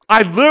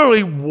 I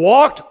literally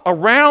walked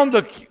around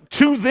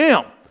to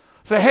them.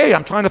 Say, hey,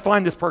 I'm trying to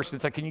find this person.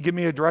 It's like, can you give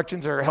me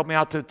directions or help me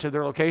out to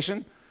their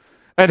location?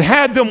 And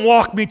had them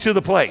walk me to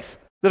the place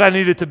that I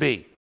needed to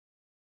be.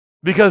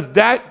 Because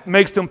that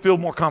makes them feel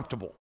more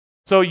comfortable.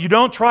 So you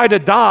don't try to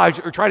dodge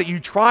or you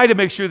try to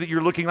make sure that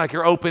you're looking like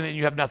you're open and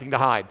you have nothing to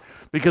hide.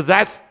 Because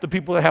that's the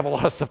people that have a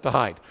lot of stuff to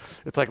hide.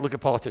 It's like, look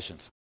at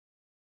politicians.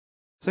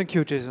 Thank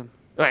you, Jayson.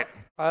 All right.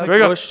 Very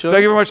good. Thank you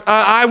very much.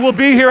 I will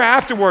be here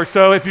afterwards,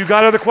 so if you've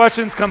got other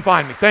questions, come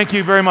find me. Thank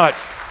you very much.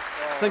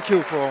 Thank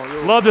you for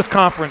your... Love this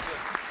conference.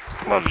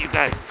 Love you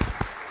guys.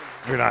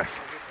 Very nice.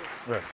 Right.